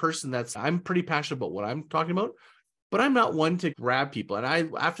the kind of person I'm pretty passionate about what I'm talking about, but I'm not one to grab people.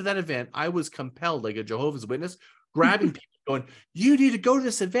 And after that event, I was compelled, like a Jehovah's Witness, grabbing people going, you need to go to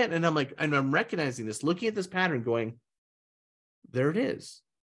this event. And I'm like, and I'm recognizing this, looking at this pattern going, there it is.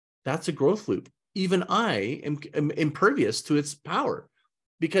 That's a growth loop. Even I am impervious to its power,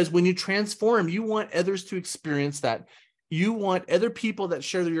 because when you transform, you want others to experience that. You want other people that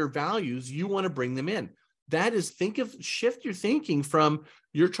share your values. You want to bring them in. That is, shift your thinking from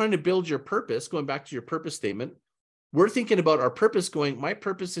you're trying to build your purpose, going back to your purpose statement. We're thinking about our purpose going, my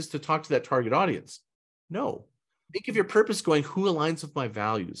purpose is to talk to that target audience. No, think of your purpose going, who aligns with my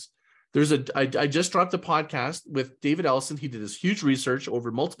values? I just dropped a podcast with David Ellison. He did this huge research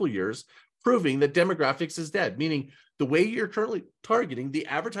over multiple years, proving that demographics is dead, meaning the way you're currently targeting, the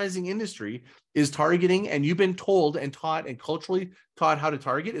advertising industry is targeting, and you've been told and taught and culturally taught how to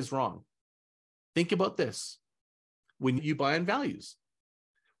target is wrong. Think about this. When you buy on values,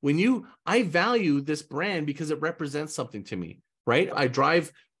 I value this brand because it represents something to me, right?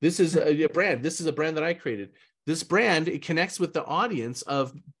 This is a brand. This is a brand that I created. This brand, it connects with the audience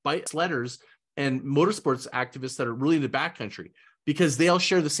of bike sledders and motorsports activists that are really in the backcountry, because they all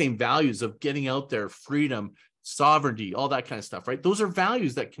share the same values of getting out there, freedom, sovereignty, all that kind of stuff, right? Those are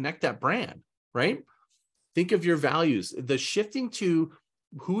values that connect that brand, right? Think of your values, the shifting to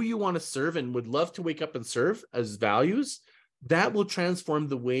who you want to serve and would love to wake up and serve as values. That will transform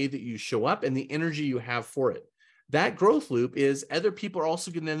the way that you show up and the energy you have for it. That growth loop is other people are also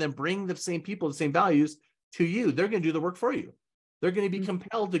going to then bring the same people, the same values to you. They're going to do the work for you. They're going to be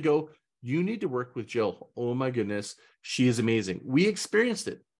compelled to go, you need to work with Jill. Oh my goodness, she is amazing. We experienced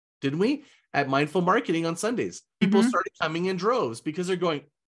it, didn't we? At Mindful Marketing on Sundays, people started coming in droves because they're going,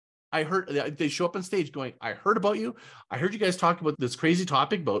 I heard, they show up on stage going, I heard about you. I heard you guys talk about this crazy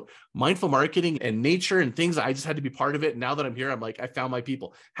topic about mindful marketing and nature and things. I just had to be part of it. And now that I'm here, I'm like, I found my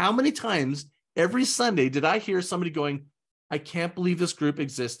people. How many times every Sunday did I hear somebody going, I can't believe this group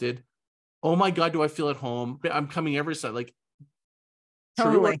existed. Oh my God, do I feel at home? I'm coming every Sunday. Like,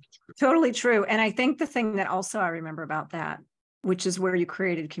 totally true. And I think the thing that also I remember about that, which is where you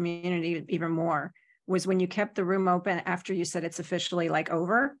created community even more, was when you kept the room open after you said it's officially like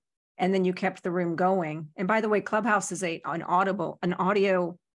over, and then you kept the room going. And by the way, Clubhouse is an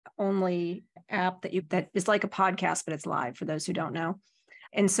audio only app that is like a podcast, but it's live for those who don't know.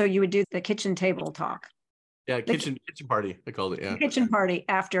 And so you would do the kitchen table talk. Yeah, kitchen party, they called it. Yeah, kitchen party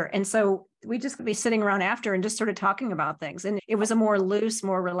after. And so we just be sitting around after and just sort of talking about things. And it was a more loose,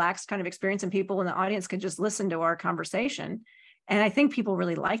 more relaxed kind of experience, and people in the audience could just listen to our conversation. And I think people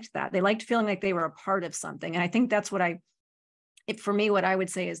really liked that. They liked feeling like they were a part of something. And I think that's what for me, what I would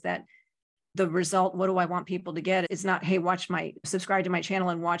say is that the result, what do I want people to get, is not, hey, subscribe to my channel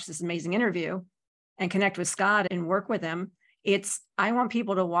and watch this amazing interview and connect with Scott and work with him. I want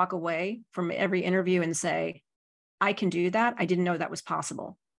people to walk away from every interview and say, I can do that. I didn't know that was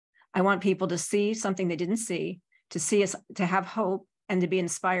possible. I want people to see something they didn't see, to have hope and to be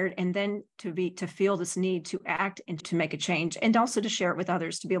inspired, and then to feel this need to act and to make a change, and also to share it with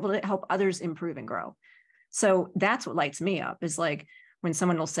others, to be able to help others improve and grow. So that's what lights me up, is like when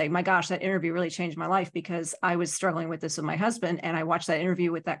someone will say, my gosh, that interview really changed my life because I was struggling with this with my husband, and I watched that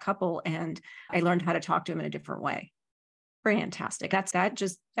interview with that couple and I learned how to talk to him in a different way. Fantastic.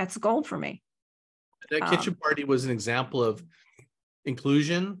 That's gold for me. That kitchen party was an example of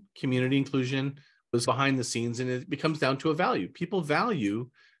inclusion, community inclusion was behind the scenes, and it becomes down to a value. People value,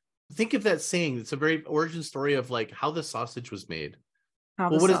 think of that saying, it's a very origin story of like how the sausage was made.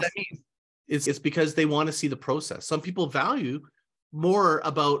 Well, what does that mean? It's because they want to see the process. Some people value more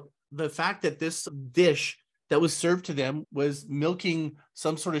about the fact that this dish that was served to them was milking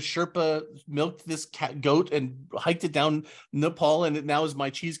some sort of Sherpa, milked this goat and hiked it down Nepal, and it now is my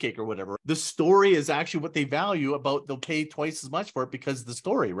cheesecake or whatever. The story is actually what they value about. They'll pay twice as much for it because of the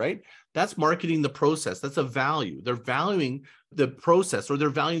story, right? That's marketing the process. That's a value. They're valuing the process, or they're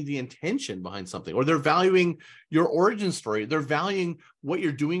valuing the intention behind something, or they're valuing your origin story. They're valuing what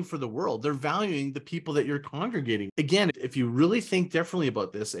you're doing for the world. They're valuing the people that you're congregating. Again, if you really think differently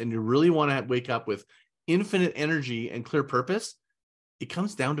about this and you really want to wake up with infinite energy and clear purpose, it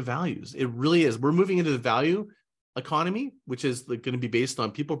comes down to values. It really is. We're moving into the value economy, which is going to be based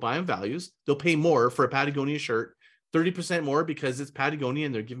on people buying values. They'll pay more for a Patagonia shirt, 30% more because it's Patagonia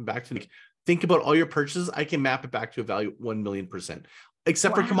and they're giving back to me. Think about all your purchases. I can map it back to a value 1,000,000%,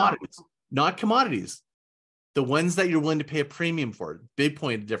 except for commodities, not commodities. The ones that you're willing to pay a premium for, big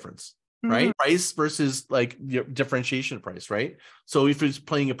point of difference, right? Price versus like your differentiation price, right? So if it's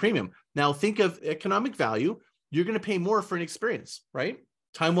playing a premium, now think of economic value, you're going to pay more for an experience, right?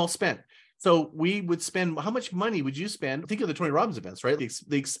 Time well spent. So we would spend, how much money would you spend? Think of the Tony Robbins events, right?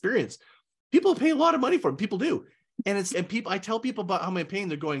 The experience. People pay a lot of money for them. People do. And I tell people about how much I'm paying.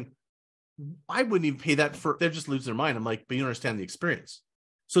 They're going, I wouldn't even pay that for, they're just losing their mind. I'm like, but you don't understand the experience.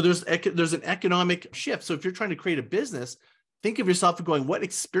 So there's an economic shift. So if you're trying to create a business, think of yourself going, what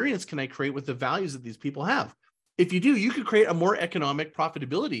experience can I create with the values that these people have? If you do, you could create a more economic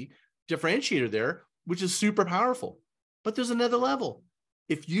profitability differentiator there, which is super powerful. But there's another level.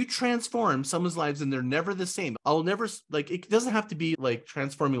 If you transform someone's lives and they're never the same, it doesn't have to be like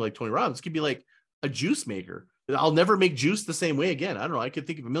transforming like Tony Robbins. It could be like a juice maker. I'll never make juice the same way again. I don't know. I could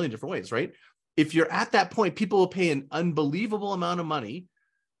think of a million different ways, right? If you're at that point, people will pay an unbelievable amount of money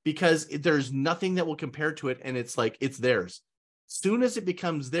because there's nothing that will compare to it. And it's like, it's theirs. Soon as it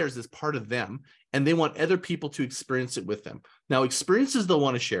becomes theirs, it's part of them. And they want other people to experience it with them. Now, experiences they'll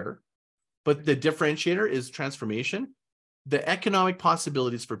want to share, but the differentiator is transformation. The economic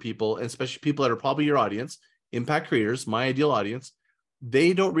possibilities for people, and especially people that are probably your audience, impact creators, my ideal audience,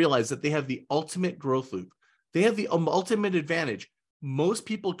 they don't realize that they have the ultimate growth loop. They have the ultimate advantage. Most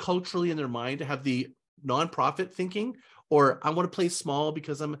people culturally in their mind have the nonprofit thinking, or I want to play small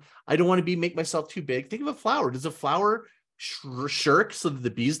because I don't want to make myself too big. Think of a flower. Does a flower shirk so that the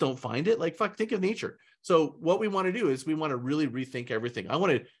bees don't find it? Like, fuck, think of nature. So what we want to do is we want to really rethink everything. I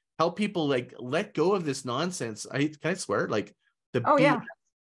want to help people like let go of this nonsense. Can I swear? Like the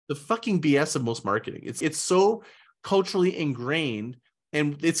the fucking BS of most marketing. It's so culturally ingrained,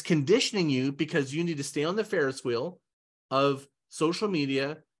 and it's conditioning you because you need to stay on the Ferris wheel of social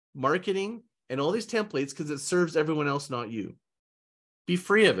media, marketing, and all these templates because it serves everyone else, not you. Be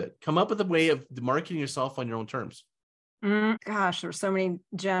free of it. Come up with a way of marketing yourself on your own terms. Gosh, there's so many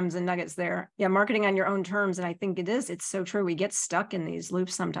gems and nuggets there. Yeah, marketing on your own terms. And I think it's so true. We get stuck in these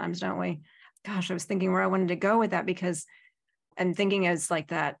loops sometimes, don't we? Gosh, I was thinking where I wanted to go with that, because I'm thinking as like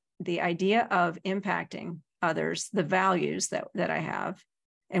that, the idea of impacting others, the values that I have.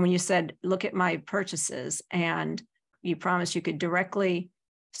 And when you said, look at my purchases, and you promised you could directly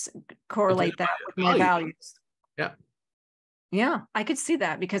correlate that with my values. Yeah. Yeah, I could see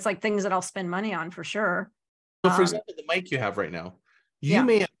that, because like things that I'll spend money on for sure. So for example, the mic you have right now, you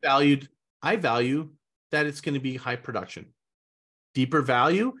may have valued, I value that it's going to be high production. Deeper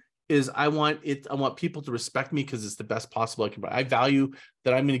value is I want people to respect me because it's the best possible I can buy. I value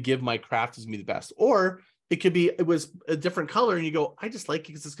that I'm going to give my craft as me the best. Or it could be, it was a different color and you go, I just like it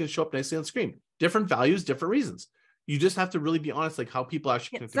because it's going to show up nicely on screen. Different values, different reasons. You just have to really be honest, like how people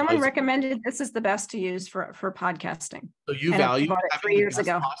actually can. Someone recommended this is the best to use for podcasting. So you value bought it 3 years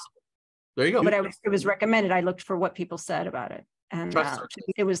ago. Possible. There you go. But it was recommended. I looked for what people said about it, and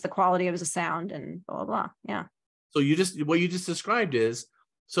it was the quality of the sound and blah, blah, blah. Yeah. So what you just described is,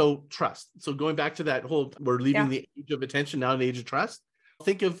 so trust. So going back to that whole, we're leaving the age of attention, now an age of trust.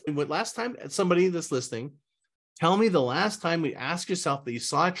 Think of what last time, somebody that's listening, tell me the last time we ask yourself that you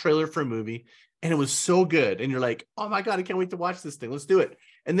saw a trailer for a movie and it was so good. And you're like, oh my God, I can't wait to watch this thing. Let's do it.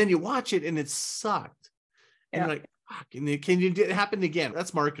 And then you watch it and it sucked. And you're like, fuck, and it happened again.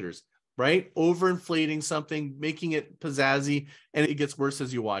 That's marketers, right? Overinflating something, making it pizzazzy, and it gets worse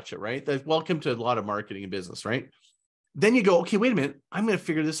as you watch it, right? Welcome to a lot of marketing and business, right? Then you go, okay, wait a minute. I'm going to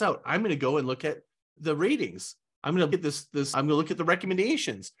figure this out. I'm going to go and look at the ratings. I'm going to get this. I'm going to look at the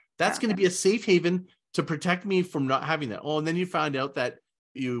recommendations. That's going to be a safe haven to protect me from not having that. Oh, and then you find out that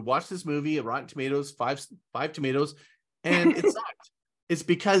you watch this movie at Rotten Tomatoes, five tomatoes, and it sucked. It's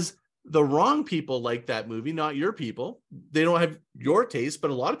because the wrong people like that movie, not your people. They don't have your taste,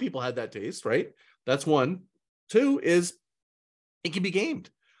 but a lot of people had that taste, right? That's one. Two is it can be gamed.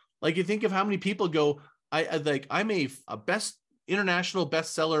 Like you think of how many people go, I'm a international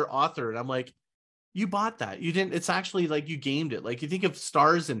bestseller author. And I'm like, you bought that. You didn't, it's actually like you gamed it. Like you think of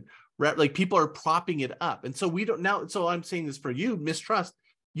stars and like people are propping it up. And so we don't now. So I'm saying this for you, mistrust.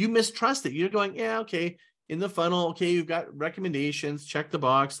 You mistrust it. You're going, yeah, okay. In the funnel, okay, you've got recommendations, check the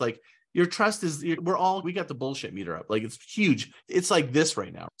box. Like your trust is, we got the bullshit meter up. Like it's huge. It's like this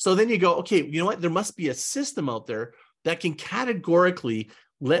right now. So then you go, okay, you know what? There must be a system out there that can categorically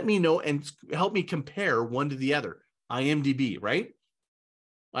let me know and help me compare one to the other. IMDb, right?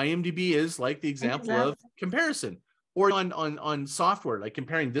 IMDb is like the example of comparison, or on software, like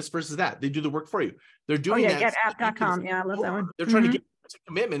comparing this versus that. They do the work for you. They're doing that. GetApp.com. Yeah, I love that one. They're trying to get a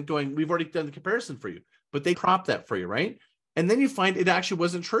commitment going, we've already done the comparison for you, but they prop that for you, right? And then you find it actually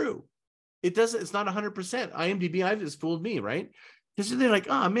wasn't true. It's not 100%. IMDb has fooled me, right? Because they're like,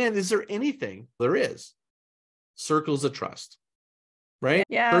 oh man, is there anything? There is. Circles of trust, right?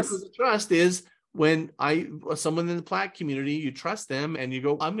 Yes. Circles of trust is when someone in the Platt community, you trust them and you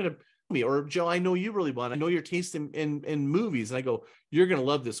go, I'm going to, or Joe, I know you really want, I know your taste in movies. And I go, you're going to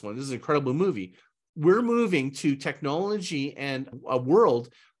love this one. This is an incredible movie. We're moving to technology and a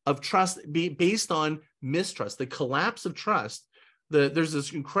world of trust based on mistrust, the collapse of trust. There's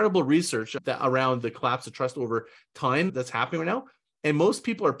this incredible research around the collapse of trust over time that's happening right now. And most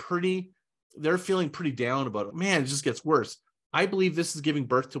people are they're feeling pretty down about it. Man, it just gets worse. I believe this is giving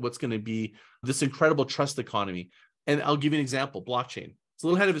birth to what's going to be this incredible trust economy. And I'll give you an example, blockchain. It's a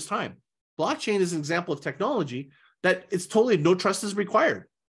little ahead of its time. Blockchain is an example of technology that it's totally no trust is required.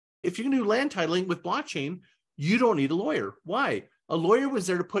 If you can do land titling with blockchain, you don't need a lawyer. Why? A lawyer was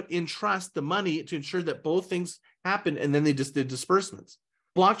there to put in trust the money to ensure that both things happen, and then they just did disbursements.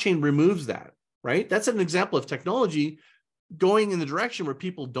 Blockchain removes that, right? That's an example of technology going in the direction where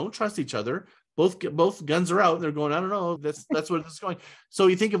people don't trust each other. Both guns are out. And they're going, I don't know. That's where it's going. So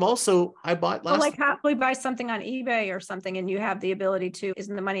you think of also, I bought last. Well, like how we buy something on eBay or something, and you have the ability to,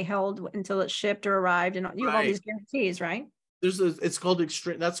 isn't the money held until it's shipped or arrived, and you have all these guarantees, right? It's called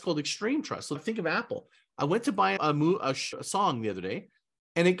extreme. That's called extreme trust. So think of Apple. I went to buy a song the other day,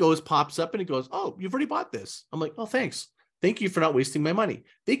 and it pops up, and it goes, "Oh, you've already bought this." I'm like, "Oh, thanks. Thank you for not wasting my money."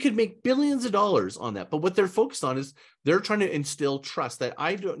 They could make billions of dollars on that, but what they're focused on is they're trying to instill trust that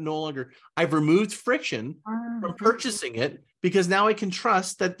I've removed friction from purchasing it, because now I can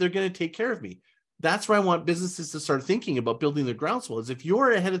trust that they're going to take care of me. That's where I want businesses to start thinking about building their groundswell. Is if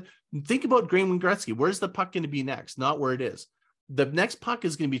you're think about Graham Gretzky. Where's the puck going to be next? Not where it is. The next puck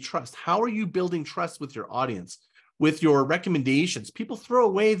is going to be trust. How are you building trust with your audience, with your recommendations? People throw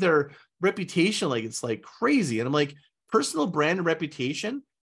away their reputation like it's like crazy. And I'm like, personal brand and reputation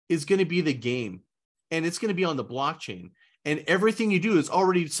is going to be the game, and it's going to be on the blockchain. And everything you do is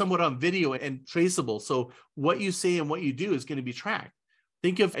already somewhat on video and traceable. So what you say and what you do is going to be tracked.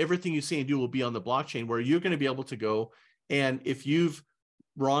 Think of everything you say and do will be on the blockchain, where you're going to be able to go, and if you've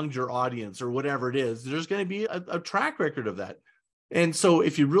wronged your audience or whatever it is, there's going to be a track record of that. And so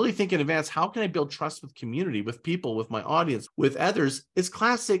if you really think in advance, how can I build trust with community, with people, with my audience, with others? It's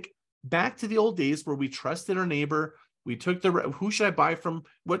classic back to the old days where we trusted our neighbor. We took who should I buy from?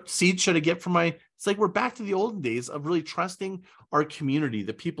 What seed should I get from it's like we're back to the olden days of really trusting our community,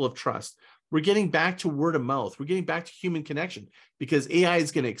 the people of trust. We're getting back to word of mouth. We're getting back to human connection, because AI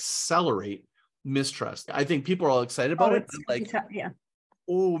is going to accelerate mistrust. I think people are all excited about it. Like, yeah.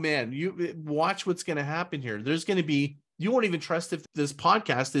 Oh man, you watch what's going to happen here. There's going to be, you won't even trust if this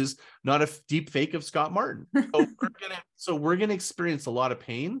podcast is not a deep fake of Scott Martin. So we're going to experience a lot of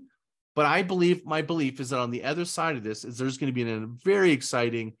pain. But my belief is that on the other side of this is there's going to be a very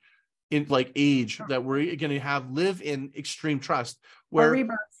exciting age that we're going to live in extreme trust, where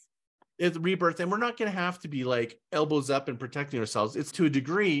it's rebirth. And we're not going to have to be like elbows up and protecting ourselves. It's to a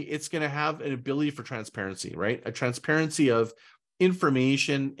degree, it's going to have an ability for transparency, right? A transparency of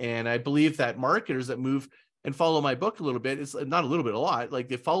information. And I believe that marketers that move and follow my book a little bit, it's not a little bit, a lot, like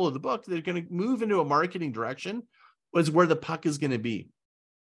they follow the book, they're going to move into a marketing direction, is where the puck is going to be.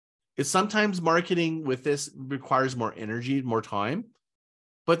 It's sometimes marketing with this requires more energy, more time,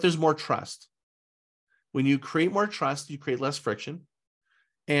 but there's more trust. When you create more trust, you create less friction.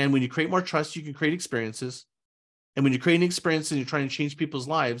 And when you create more trust, you can create experiences. And when you create an experience and you're trying to change people's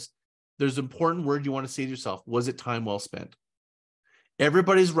lives, there's an important word you want to say to yourself. Was it time well spent?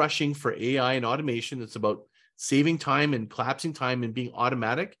 Everybody's rushing for AI and automation. It's about saving time and collapsing time and being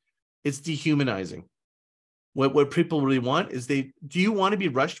automatic. It's dehumanizing. What people really want is do you want to be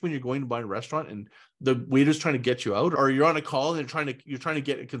rushed when you're going to buy a restaurant and the waiter's trying to get you out, or you're on a call and you're trying to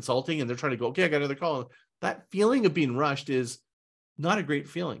get a consulting and they're trying to go, okay, I got another call. That feeling of being rushed is not a great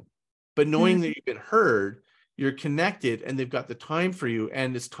feeling, but knowing that you've been heard, you're connected, and they've got the time for you,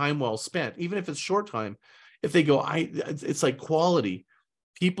 and it's time well spent, even if it's short time. If they go, it's like quality.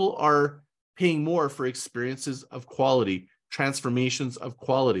 People are paying more for experiences of quality, transformations of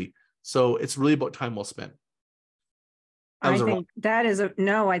quality. So it's really about time well spent. I think that is I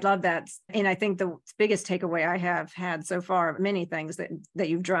love that. And I think the biggest takeaway I have had so far, many things that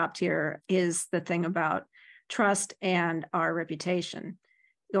you've dropped here, is the thing about trust and our reputation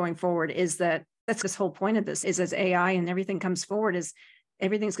going forward. Is that's this whole point of this, is as AI and everything comes forward, is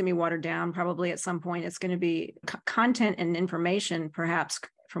everything's going to be watered down. Probably at some point, it's going to be content and information, perhaps,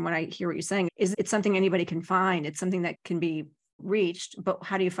 from what I hear what you're saying, is it's something anybody can find. It's something that can be reached, but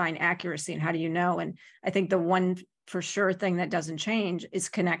how do you find accuracy and how do you know? And I think the one for sure thing that doesn't change is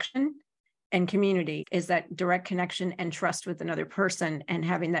connection and community, is that direct connection and trust with another person and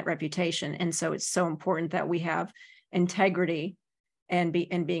having that reputation. And so it's so important that we have integrity and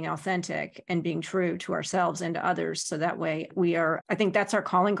being authentic and being true to ourselves and to others. So that way I think that's our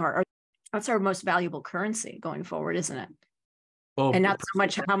calling card. That's our most valuable currency going forward, isn't it? Oh, and not so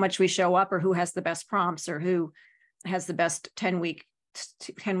much how much we show up or who has the best prompts or who has the best 10 weeks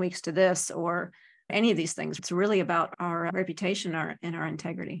to this or any of these things. It's really about our reputation and our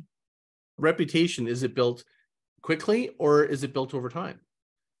integrity. Reputation, is it built quickly or is it built over time?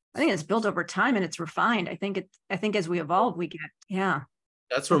 I think it's built over time and it's refined. I think as we evolve, we get, yeah.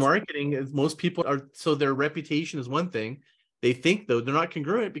 That's where marketing is. Most people are, so their reputation is one thing. They think, though, they're not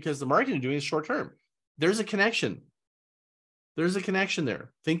congruent because the marketing they're doing is short term. There's a connection. There's a connection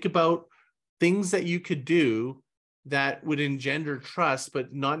there. Think about things that you could do that would engender trust,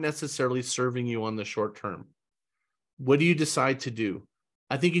 but not necessarily serving you on the short term. What do you decide to do?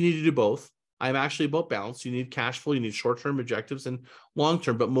 I think you need to do both. I'm actually about balance. You need cash flow, you need short-term objectives and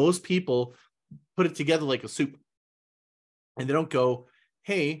long-term, but most people put it together like a soup. And they don't go,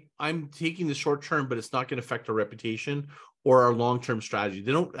 hey, I'm taking the short term, but it's not going to affect our reputation or our long-term strategy.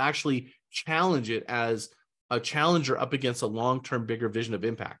 They don't actually challenge it as a challenger up against a long-term, bigger vision of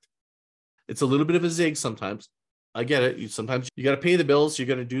impact. It's a little bit of a zig sometimes. I get it. Sometimes you got to pay the bills. You're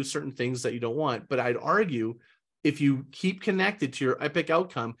going to do certain things that you don't want. But I'd argue if you keep connected to your epic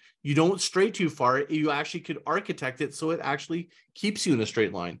outcome, you don't stray too far. You actually could architect it so it actually keeps you in a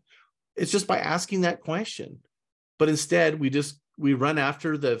straight line. It's just by asking that question. But instead, we run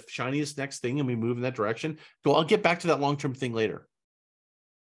after the shiniest next thing and we move in that direction. Go, I'll get back to that long-term thing later.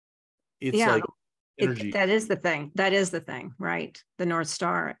 It's like energy. That is the thing. That is the thing, right? The North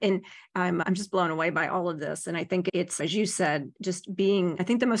Star. And I'm just blown away by all of this. And I think it's, as you said, just being, I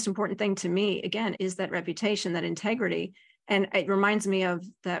think the most important thing to me, again, is that reputation, that integrity. And it reminds me of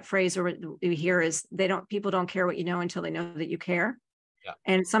that phrase where we hear is people don't care what you know until they know that you care. Yeah.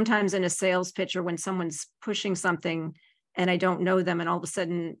 And sometimes in a sales pitch or when someone's pushing something and I don't know them and all of a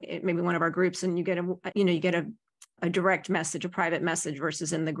sudden it may be one of our groups and you get a direct message, a private message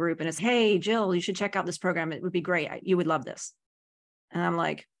versus in the group. And it's, hey, Jill, you should check out this program. It would be great. You would love this. And I'm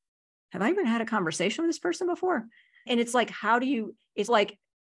like, have I even had a conversation with this person before? And it's like, it's like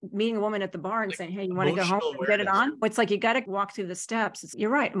meeting a woman at the bar and saying, hey, you want to go home and get it on? It's like, you got to walk through the steps. You're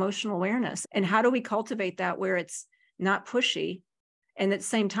right. Emotional awareness. And how do we cultivate that where it's not pushy? And at the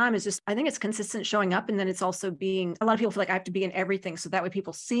same time, it's just, I think it's consistent showing up. And then it's also being, a lot of people feel like I have to be in everything. So that way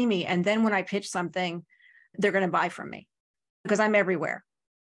people see me. And then when I pitch something, they're going to buy from me because I'm everywhere.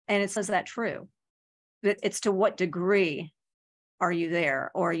 And is that true? It's to what degree are you there?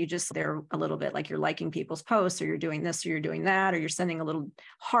 Or are you just there a little bit, like you're liking people's posts or you're doing this or you're doing that, or you're sending a little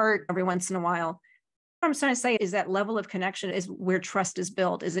heart every once in a while. What I'm trying to say is that level of connection is where trust is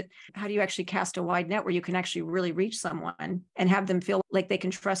built. How do you actually cast a wide net where you can actually really reach someone and have them feel like they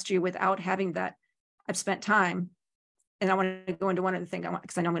can trust you without having that, I've spent time. And I want to go into one other thing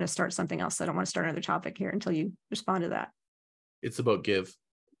because I know I'm going to start something else. I don't want to start another topic here until you respond to that. It's about give.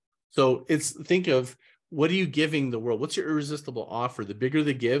 So think of, what are you giving the world? What's your irresistible offer? The bigger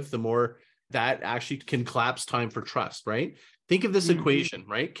the give, the more that actually can collapse time for trust, right? Think of this equation,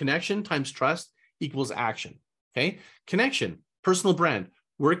 right? Connection times trust equals action. Okay. Connection, personal brand.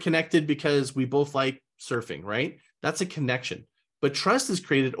 We're connected because we both like surfing, right? That's a connection. But trust is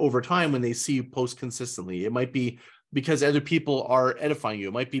created over time when they see you post consistently. It might be because other people are edifying you.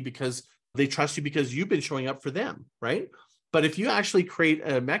 It might be because they trust you because you've been showing up for them, right? But if you actually create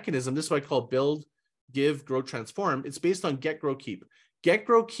a mechanism, this is what I call build, give, grow, transform. It's based on get, grow, keep. Get,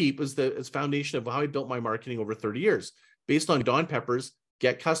 grow, keep is the foundation of how I built my marketing over 30 years, based on Don Pepper's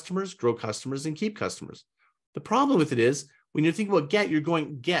get customers, grow customers, and keep customers. The problem with it is when you think about you're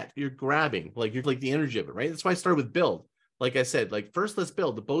grabbing, you're like the energy of it, right? That's why I started with build. Like I said, first let's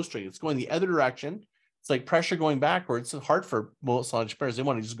build the bowstring. It's going the other direction. It's like pressure going backwards. It's hard for most entrepreneurs. They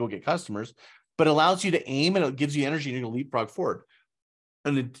want to just go get customers, but it allows you to aim and it gives you energy and you're going to leapfrog forward.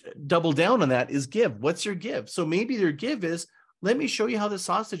 And to double down on that is give. What's your give? So maybe their give is, let me show you how the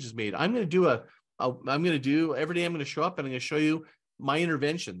sausage is made. I'm going to do every day. I'm going to show up and I'm going to show you my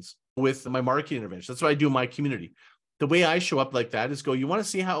interventions with my marketing interventions. That's what I do in my community. The way I show up like that is you want to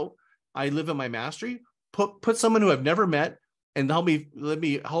see how I live in my mastery? Put someone who I've never met and let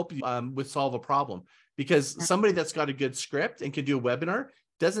me help you with solve a problem. Because somebody that's got a good script and can do a webinar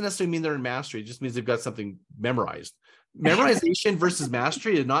doesn't necessarily mean they're in mastery. It just means they've got something memorized. Memorization versus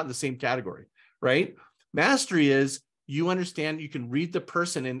mastery is not in the same category, right? Mastery is you understand, you can read the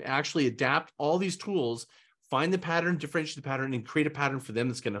person and actually adapt all these tools, find the pattern, differentiate the pattern, and create a pattern for them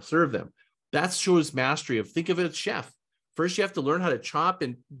that's going to serve them. That shows mastery of, think of it as chef. First, you have to learn how to chop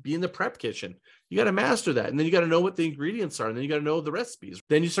and be in the prep kitchen. You got to master that. And then you got to know what the ingredients are. And then you got to know the recipes.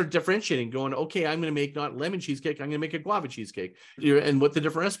 Then you start differentiating, going, okay, I'm going to make not lemon cheesecake. I'm going to make a guava cheesecake. And what the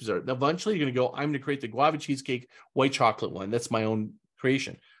different recipes are. Now, eventually, you're going to go, I'm going to create the guava cheesecake white chocolate one. That's my own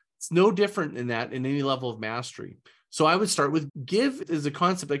creation. It's no different in that in any level of mastery. So I would start with give is a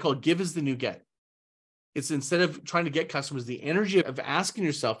concept I call give is the new get. It's instead of trying to get customers, the energy of asking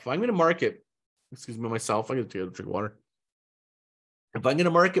yourself, if I'm going to market, myself, I got to take a drink of water. If I'm going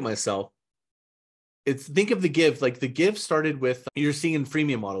to market myself, think of the give. The give started with, you're seeing in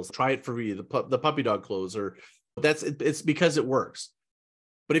freemium models, try it for free, the puppy dog clothes, or it's because it works.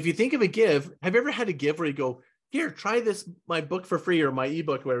 But if you think of a give, have you ever had a give where you go, here, try this, my book for free or my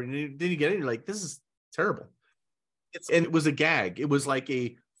ebook, whatever, and then you get it, and you're like, this is terrible. And it was a gag. It was like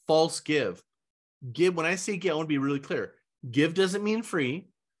a false give. Give, when I say give, I want to be really clear. Give doesn't mean free.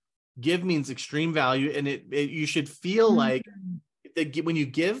 Give means extreme value. And you should feel like that when you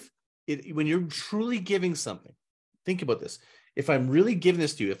give it, when you're truly giving something, think about this. If I'm really giving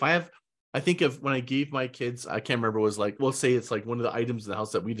this to you, I think of when I gave my kids, I can't remember, it was like, we'll say it's like one of the items in the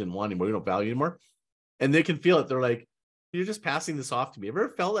house that we didn't want anymore, we don't value anymore. And they can feel it. They're like, you're just passing this off to me.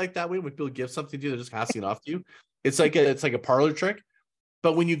 Ever felt like that way when people give something to you, they're just passing it off to you? It's like a parlor trick.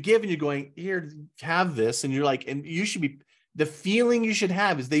 But when you give and you're going, here, have this, and you're like, and you should be, the feeling you should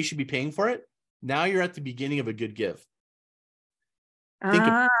have is they should be paying for it. Now you're at the beginning of a good give.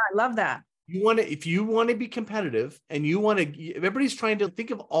 I love that. If you want to be competitive and you want to, everybody's trying to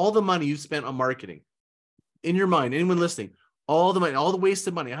think of all the money you've spent on marketing in your mind, anyone listening, all the money, all the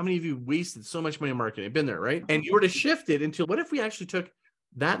wasted money. How many of you wasted so much money on marketing? I've been there, right? And you were to shift it into, what if we actually took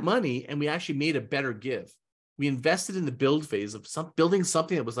that money and we actually made a better give? We invested in the build phase of building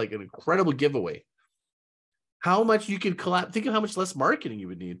something that was like an incredible giveaway. How much you could collapse. Think of how much less marketing you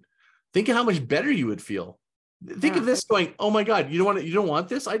would need. Think of how much better you would feel. Think of this going, oh my God, you don't want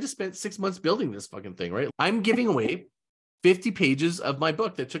this? I just spent 6 months building this fucking thing, right? I'm giving away 50 pages of my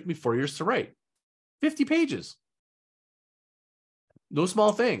book that took me 4 years to write. 50 pages. No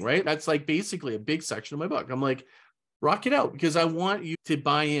small thing, right? That's like basically a big section of my book. I'm like, rock it out, because I want you to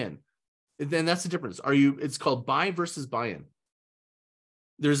buy in. And then that's the difference. It's called buy versus buy-in.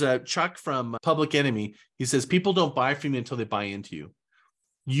 There's a Chuck from Public Enemy. He says, people don't buy from you until they buy into you.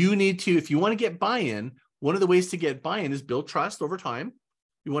 You need to, if you want to get buy-in, one of the ways to get buy-in is build trust over time.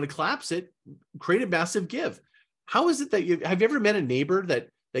 You want to collapse it, create a massive give. How is it that have you ever met a neighbor that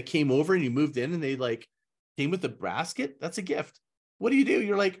came over and you moved in and they like came with a basket? That's a gift. What do?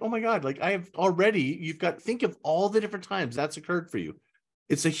 You're like, oh my God, like think of all the different times that's occurred for you.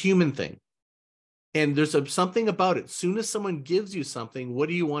 It's a human thing. And there's something about it. As soon as someone gives you something, what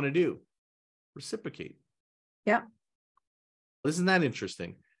do you want to do? Reciprocate. Yeah. Isn't that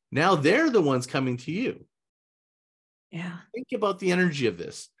interesting? Now they're the ones coming to you. Yeah. Think about the energy of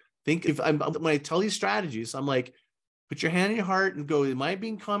this. When I tell these strategies, I'm like, put your hand in your heart and go, am I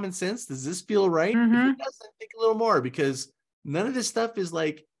being common sense? Does this feel right? If it doesn't, think a little more, because none of this stuff is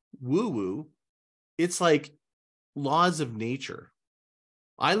like woo-woo. It's like laws of nature.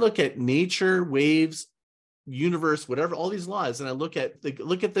 I look at nature, waves, universe, whatever, all these laws, and I look at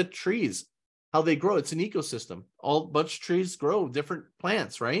the trees, how they grow. It's an ecosystem. A bunch of trees grow different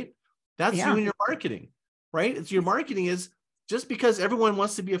plants, right? That's you and your marketing, right? It's your marketing is just because everyone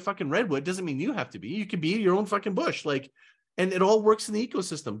wants to be a fucking redwood doesn't mean you have to be. You can be your own fucking bush, and it all works in the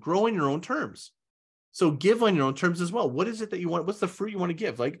ecosystem. Grow on your own terms. So give on your own terms as well. What is it that you want? What's the fruit you want to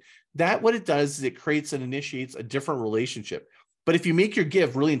give? Like that, what it does is it creates and initiates a different relationship. But if you make your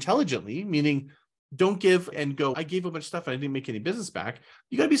give really intelligently, meaning don't give and go, I gave a bunch of stuff and I didn't make any business back.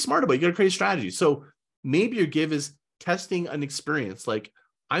 You got to be smart about it. You got to create a strategy. So maybe your give is testing an experience. Like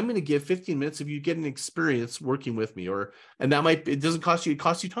I'm going to give 15 minutes if you get an experience working with me, and it doesn't cost you, it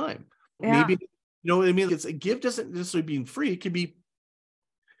costs you time. Yeah. Maybe, you know what I mean? It's a give doesn't necessarily being free. It could be,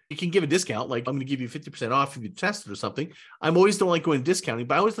 you can give a discount. Like I'm going to give you 50% off if you test it or something. I'm always don't like going discounting,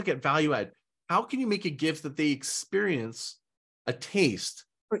 but I always look at value add. How can you make a gift that they experience a taste?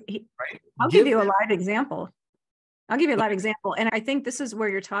 Right? I'll give you a live example. And I think this is where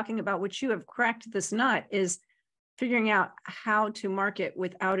you're talking about, which you have cracked this nut, is figuring out how to market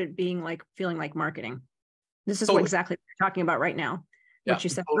without it being like feeling like marketing. This is exactly what you're talking about right now, what you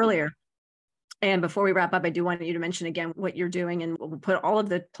said earlier. And before we wrap up, I do want you to mention again what you're doing, and we'll put all of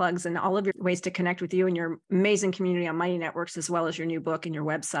the plugs and all of your ways to connect with you and your amazing community on Mighty Networks, as well as your new book and your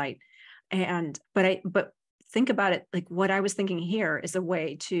website. But think about it, like what I was thinking here is a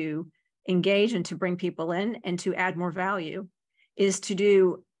way to engage and to bring people in and to add more value is to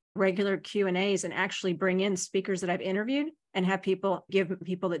do regular Q&As and actually bring in speakers that I've interviewed and have give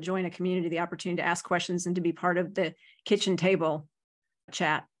people that join a community the opportunity to ask questions and to be part of the kitchen table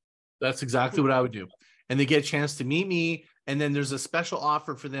chat. That's exactly what I would do. And they get a chance to meet me. And then there's a special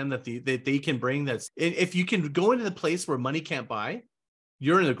offer for them that they can bring. If you can go into the place where money can't buy,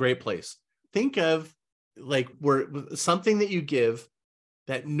 you're in a great place. Think of like where something that you give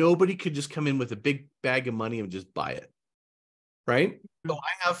that nobody could just come in with a big bag of money and just buy it. Right. So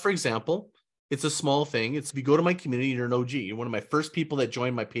I have, for example, it's a small thing. If you go to my community, you're an OG. You're one of my first people that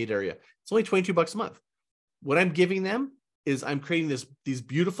joined my paid area. It's only $22 a month. What I'm giving them is I'm creating these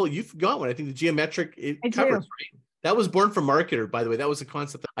beautiful, you've got one. I think the geometric covers, right? That was born from Marketer, by the way. That was a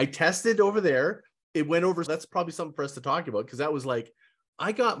concept I tested over there. It went over. That's probably something for us to talk about, because that was like,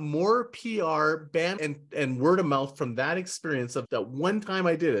 I got more PR, and word of mouth from that experience of that one time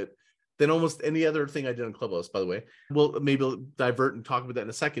I did it than almost any other thing I did on Clubhouse, by the way. Maybe we'll divert and talk about that in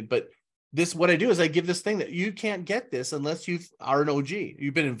a second. But this, what I do is I give this thing that you can't get this unless you are an OG.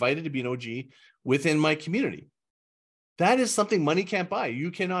 You've been invited to be an OG within my community. That is something money can't buy.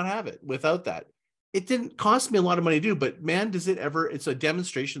 You cannot have it without that. It didn't cost me a lot of money to do, but man, does it ever, it's a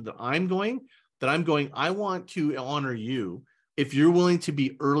demonstration that I'm going, I want to honor you if you're willing to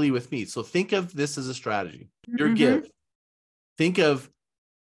be early with me. So think of this as a strategy. Your give. Think of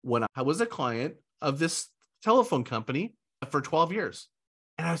when I was a client of this telephone company for 12 years.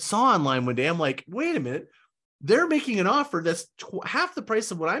 And I saw online one day, I'm like, wait a minute, they're making an offer that's half the price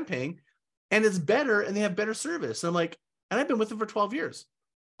of what I'm paying, and it's better, and they have better service. And I'm like, and I've been with them for 12 years.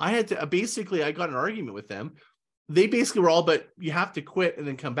 I had to, basically, I got an argument with them. They basically were all, but you have to quit and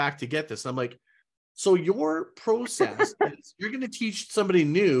then come back to get this. And I'm like, so your process is you're going to teach somebody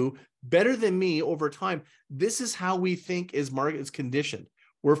new better than me over time. This is how we think is market is conditioned.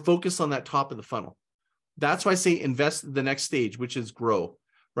 We're focused on that top of the funnel. That's why I say invest the next stage, which is grow,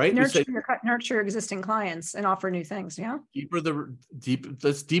 right? Nurture your existing clients and offer new things. Yeah.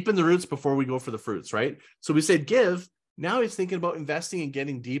 Let's deepen the roots before we go for the fruits, right? So we said give. Now he's thinking about investing and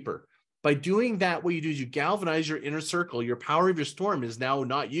getting deeper. By doing that, what you do is you galvanize your inner circle. Your power of your storm is now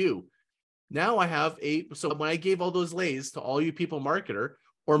not you. Now I have so when I gave all those lays to all you people marketer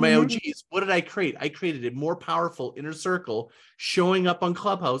or my OGs, what did I create? I created a more powerful inner circle showing up on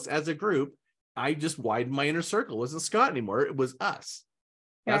Clubhouse as a group. I just widened my inner circle. It wasn't Scott anymore. It was us.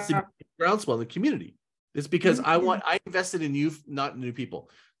 That's the groundswell in the community. It's because I invested in you, not new people.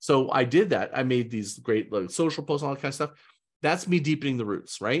 So I did that. I made these great social posts and all that kind of stuff. That's me deepening the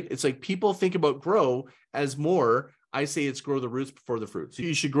roots, right? It's like people think about grow as more. I say it's grow the roots before the fruits. So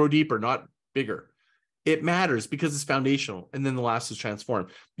you should grow deeper, not bigger. It matters because it's foundational. And then the last is transform.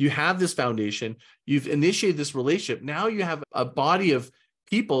 You have this foundation. You've initiated this relationship. Now you have a body of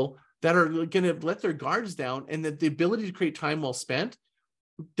people that are going to let their guards down, and that the ability to create time well spent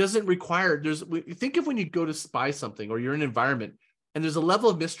doesn't require, think of when you go to buy something or you're in an environment and there's a level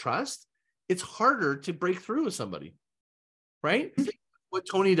of mistrust, it's harder to break through with somebody, right? Think what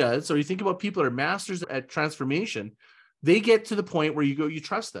Tony does, or you think about people that are masters at transformation, they get to the point where you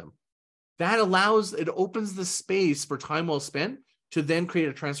trust them. That it opens the space for time well spent to then create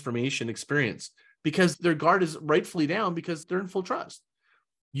a transformation experience because their guard is rightfully down because they're in full trust.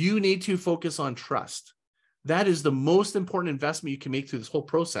 You need to focus on trust. That is the most important investment you can make through this whole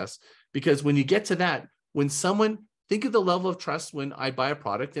process, because when you get to that, think of the level of trust when I buy a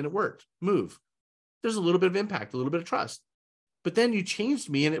product and it worked, move. There's a little bit of impact, a little bit of trust. But then you changed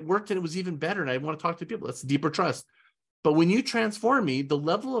me and it worked and it was even better. And I want to talk to people. That's deeper trust. But when you transform me, the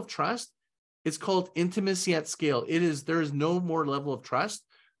level of trust, it's called intimacy at scale. There is no more level of trust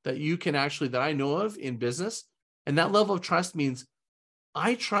that I know of in business. And that level of trust means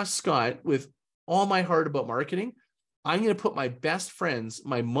I trust Scott with all my heart about marketing. I'm going to put my best friends,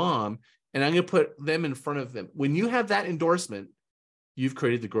 my mom, and I'm going to put them in front of them. When you have that endorsement, you've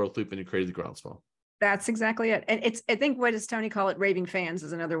created the growth loop and you created the groundswell. That's exactly it. And I think, what does Tony call it? Raving fans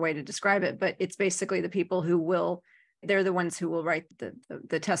is another way to describe it, but it's basically the people they're the ones who will write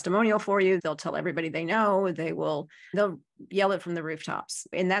the testimonial for you. They'll tell everybody they know. They'll yell it from the rooftops.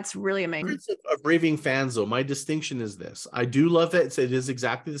 And that's really amazing. Of raving fans, though, my distinction is this. I do love that it is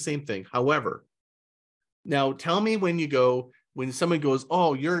exactly the same thing. However, now tell me when someone goes,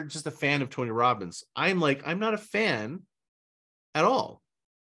 oh, you're just a fan of Tony Robbins. I'm like, I'm not a fan at all.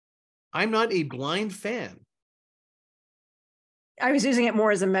 I'm not a blind fan. I was using it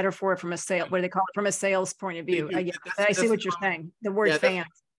more as a metaphor from what do they call it? From a sales point of view. I see what you're saying. The word fan.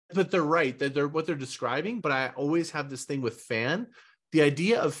 But they're right. They're what they're describing. But I always have this thing with fan. The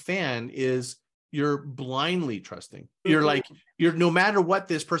idea of fan is you're blindly trusting. You're no matter what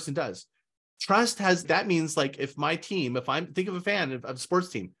this person does. That means like if think of a fan of a sports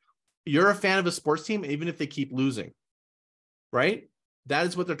team, you're a fan of a sports team, even if they keep losing, right? That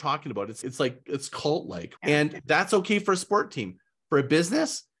is what they're talking about. It's cult-like. And that's okay for a sport team. For a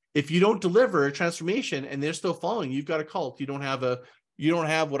business, if you don't deliver a transformation and they're still following, you've got a cult. You don't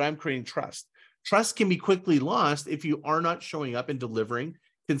have what I'm creating, trust. Trust can be quickly lost if you are not showing up and delivering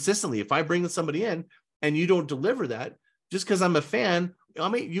consistently. If I bring somebody in and you don't deliver that, just because I'm a fan, I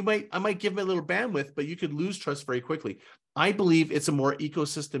might give them a little bandwidth, but you could lose trust very quickly. I believe it's a more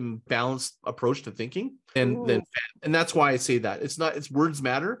ecosystem balanced approach to thinking than fan. And that's why I say that. It's words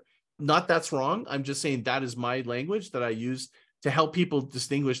matter. Not that's wrong. I'm just saying that is my language that I use to help people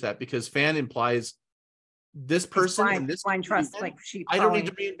distinguish that, because fan implies this person and this blind trust, like I don't need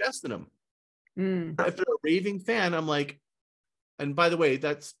to reinvest in them. If they're a raving fan, I'm like, and by the way,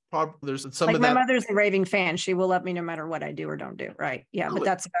 that's probably there's some like of that. My mother's a raving fan. She will love me no matter what I do or don't do. Right. Yeah. But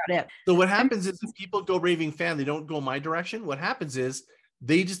that's about it. So what happens is if people go raving fan, they don't go my direction. What happens is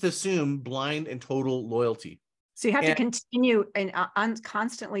They just assume blind and total loyalty. So you have to continue and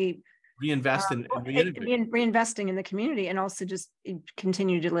constantly reinvest and reintegrate. Reinvesting in the community, and also just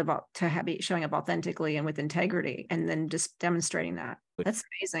continue to live up to be showing up authentically and with integrity, and then just demonstrating that. That's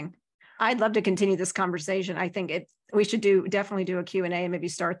amazing. I'd love to continue this conversation. I think we should definitely do a Q&A and maybe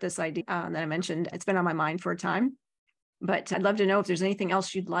start this idea that I mentioned. It's been on my mind for a time, but I'd love to know if there's anything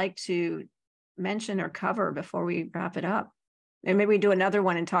else you'd like to mention or cover before we wrap it up. And maybe we do another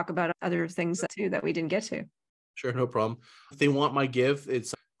one and talk about other things too that we didn't get to. Sure, no problem. If they want my give,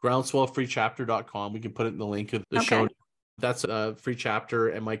 it's groundswellfreechapter.com. We can put it in the link of the show. That's a free chapter,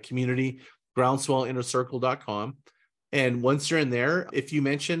 and my community, groundswellinnercircle.com. And once you're in there, if you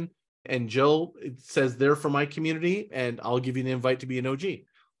mention, and Jill, it says there for my community, and I'll give you an invite to be an OG.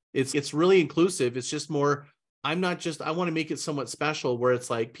 It's really inclusive. It's just more, I want to make it somewhat special where it's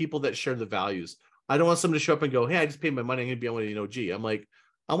like people that share the values. I don't want someone to show up and go, hey, I just paid my money, I'm going to be an OG. I'm like,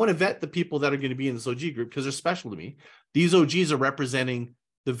 I want to vet the people that are going to be in this OG group because they're special to me. These OGs are representing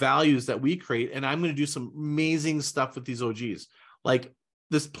the values that we create, and I'm going to do some amazing stuff with these OGs. Like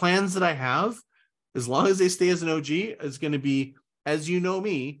this plans that I have, as long as they stay as an OG, is going to be, as you know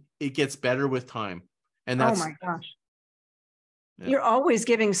me, it gets better with time. And that's, oh my gosh. Yeah. You're always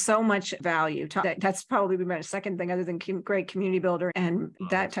giving so much value. That's probably my second thing, other than great community builder and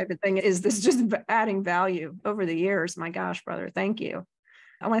that type of thing, is this just adding value over the years. My gosh, brother, thank you.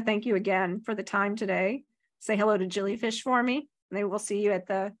 I want to thank you again for the time today. Say hello to Jellyfish for me. Maybe we'll see you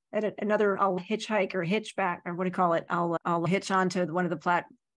at another. I'll hitchhike or hitchback, or what do you call it? I'll hitch onto one of the Platt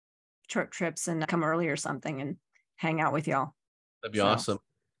trips and come early or something and hang out with y'all. That'd be awesome.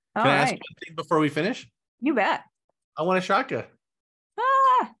 Can I ask you one thing before we finish? You bet. I want a shaka.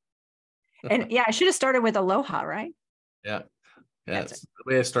 And yeah, I should have started with aloha, right? Yeah. That's the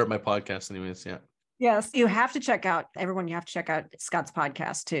way I start my podcast anyways. Yeah. Yes. You have to check out, everyone, you have to check out Scott's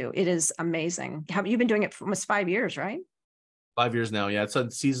podcast too. It is amazing. You've been doing it for almost 5 years, right? 5 years now. Yeah. It's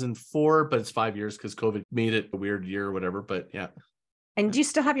on season 4, but it's 5 years because COVID made it a weird year or whatever, but yeah. And do you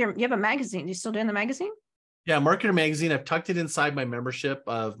still have you have a magazine? Do you still doing the magazine? Yeah. Marketer Magazine. I've tucked it inside my membership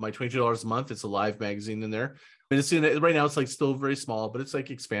of my $22 a month. It's a live magazine in there. And it's right now it's like still very small, but it's like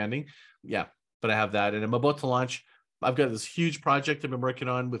expanding. Yeah. But I have that, and I'm about to launch. I've got this huge project I've been working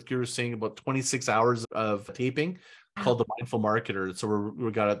on with Guru Singh, about 26 hours of taping called The Mindful Marketer. So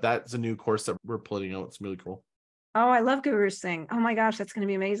we got it. That's a new course that we're putting out. It's really cool. Oh, I love Guru Singh. Oh my gosh, that's going to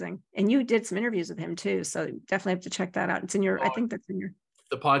be amazing. And you did some interviews with him too. So definitely have to check that out. It's in your, I think that's in your.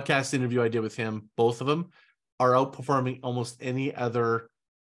 The podcast interview I did with him, both of them are outperforming almost any other,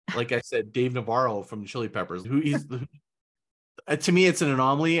 like I said, Dave Navarro from Chili Peppers, to me, it's an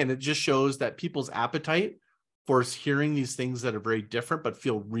anomaly, and it just shows that people's appetite for hearing these things that are very different but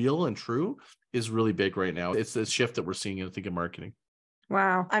feel real and true is really big right now. It's a shift that we're seeing, I think, in marketing.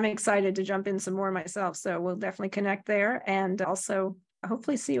 Wow. I'm excited to jump in some more myself. So we'll definitely connect there, and also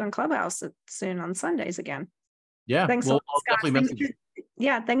hopefully see you on Clubhouse soon on Sundays again. Yeah. Thanks. Well,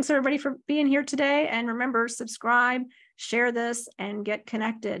 thanks everybody for being here today. And remember, subscribe, share this, and get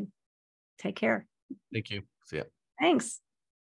connected. Take care. Thank you. See ya. Thanks.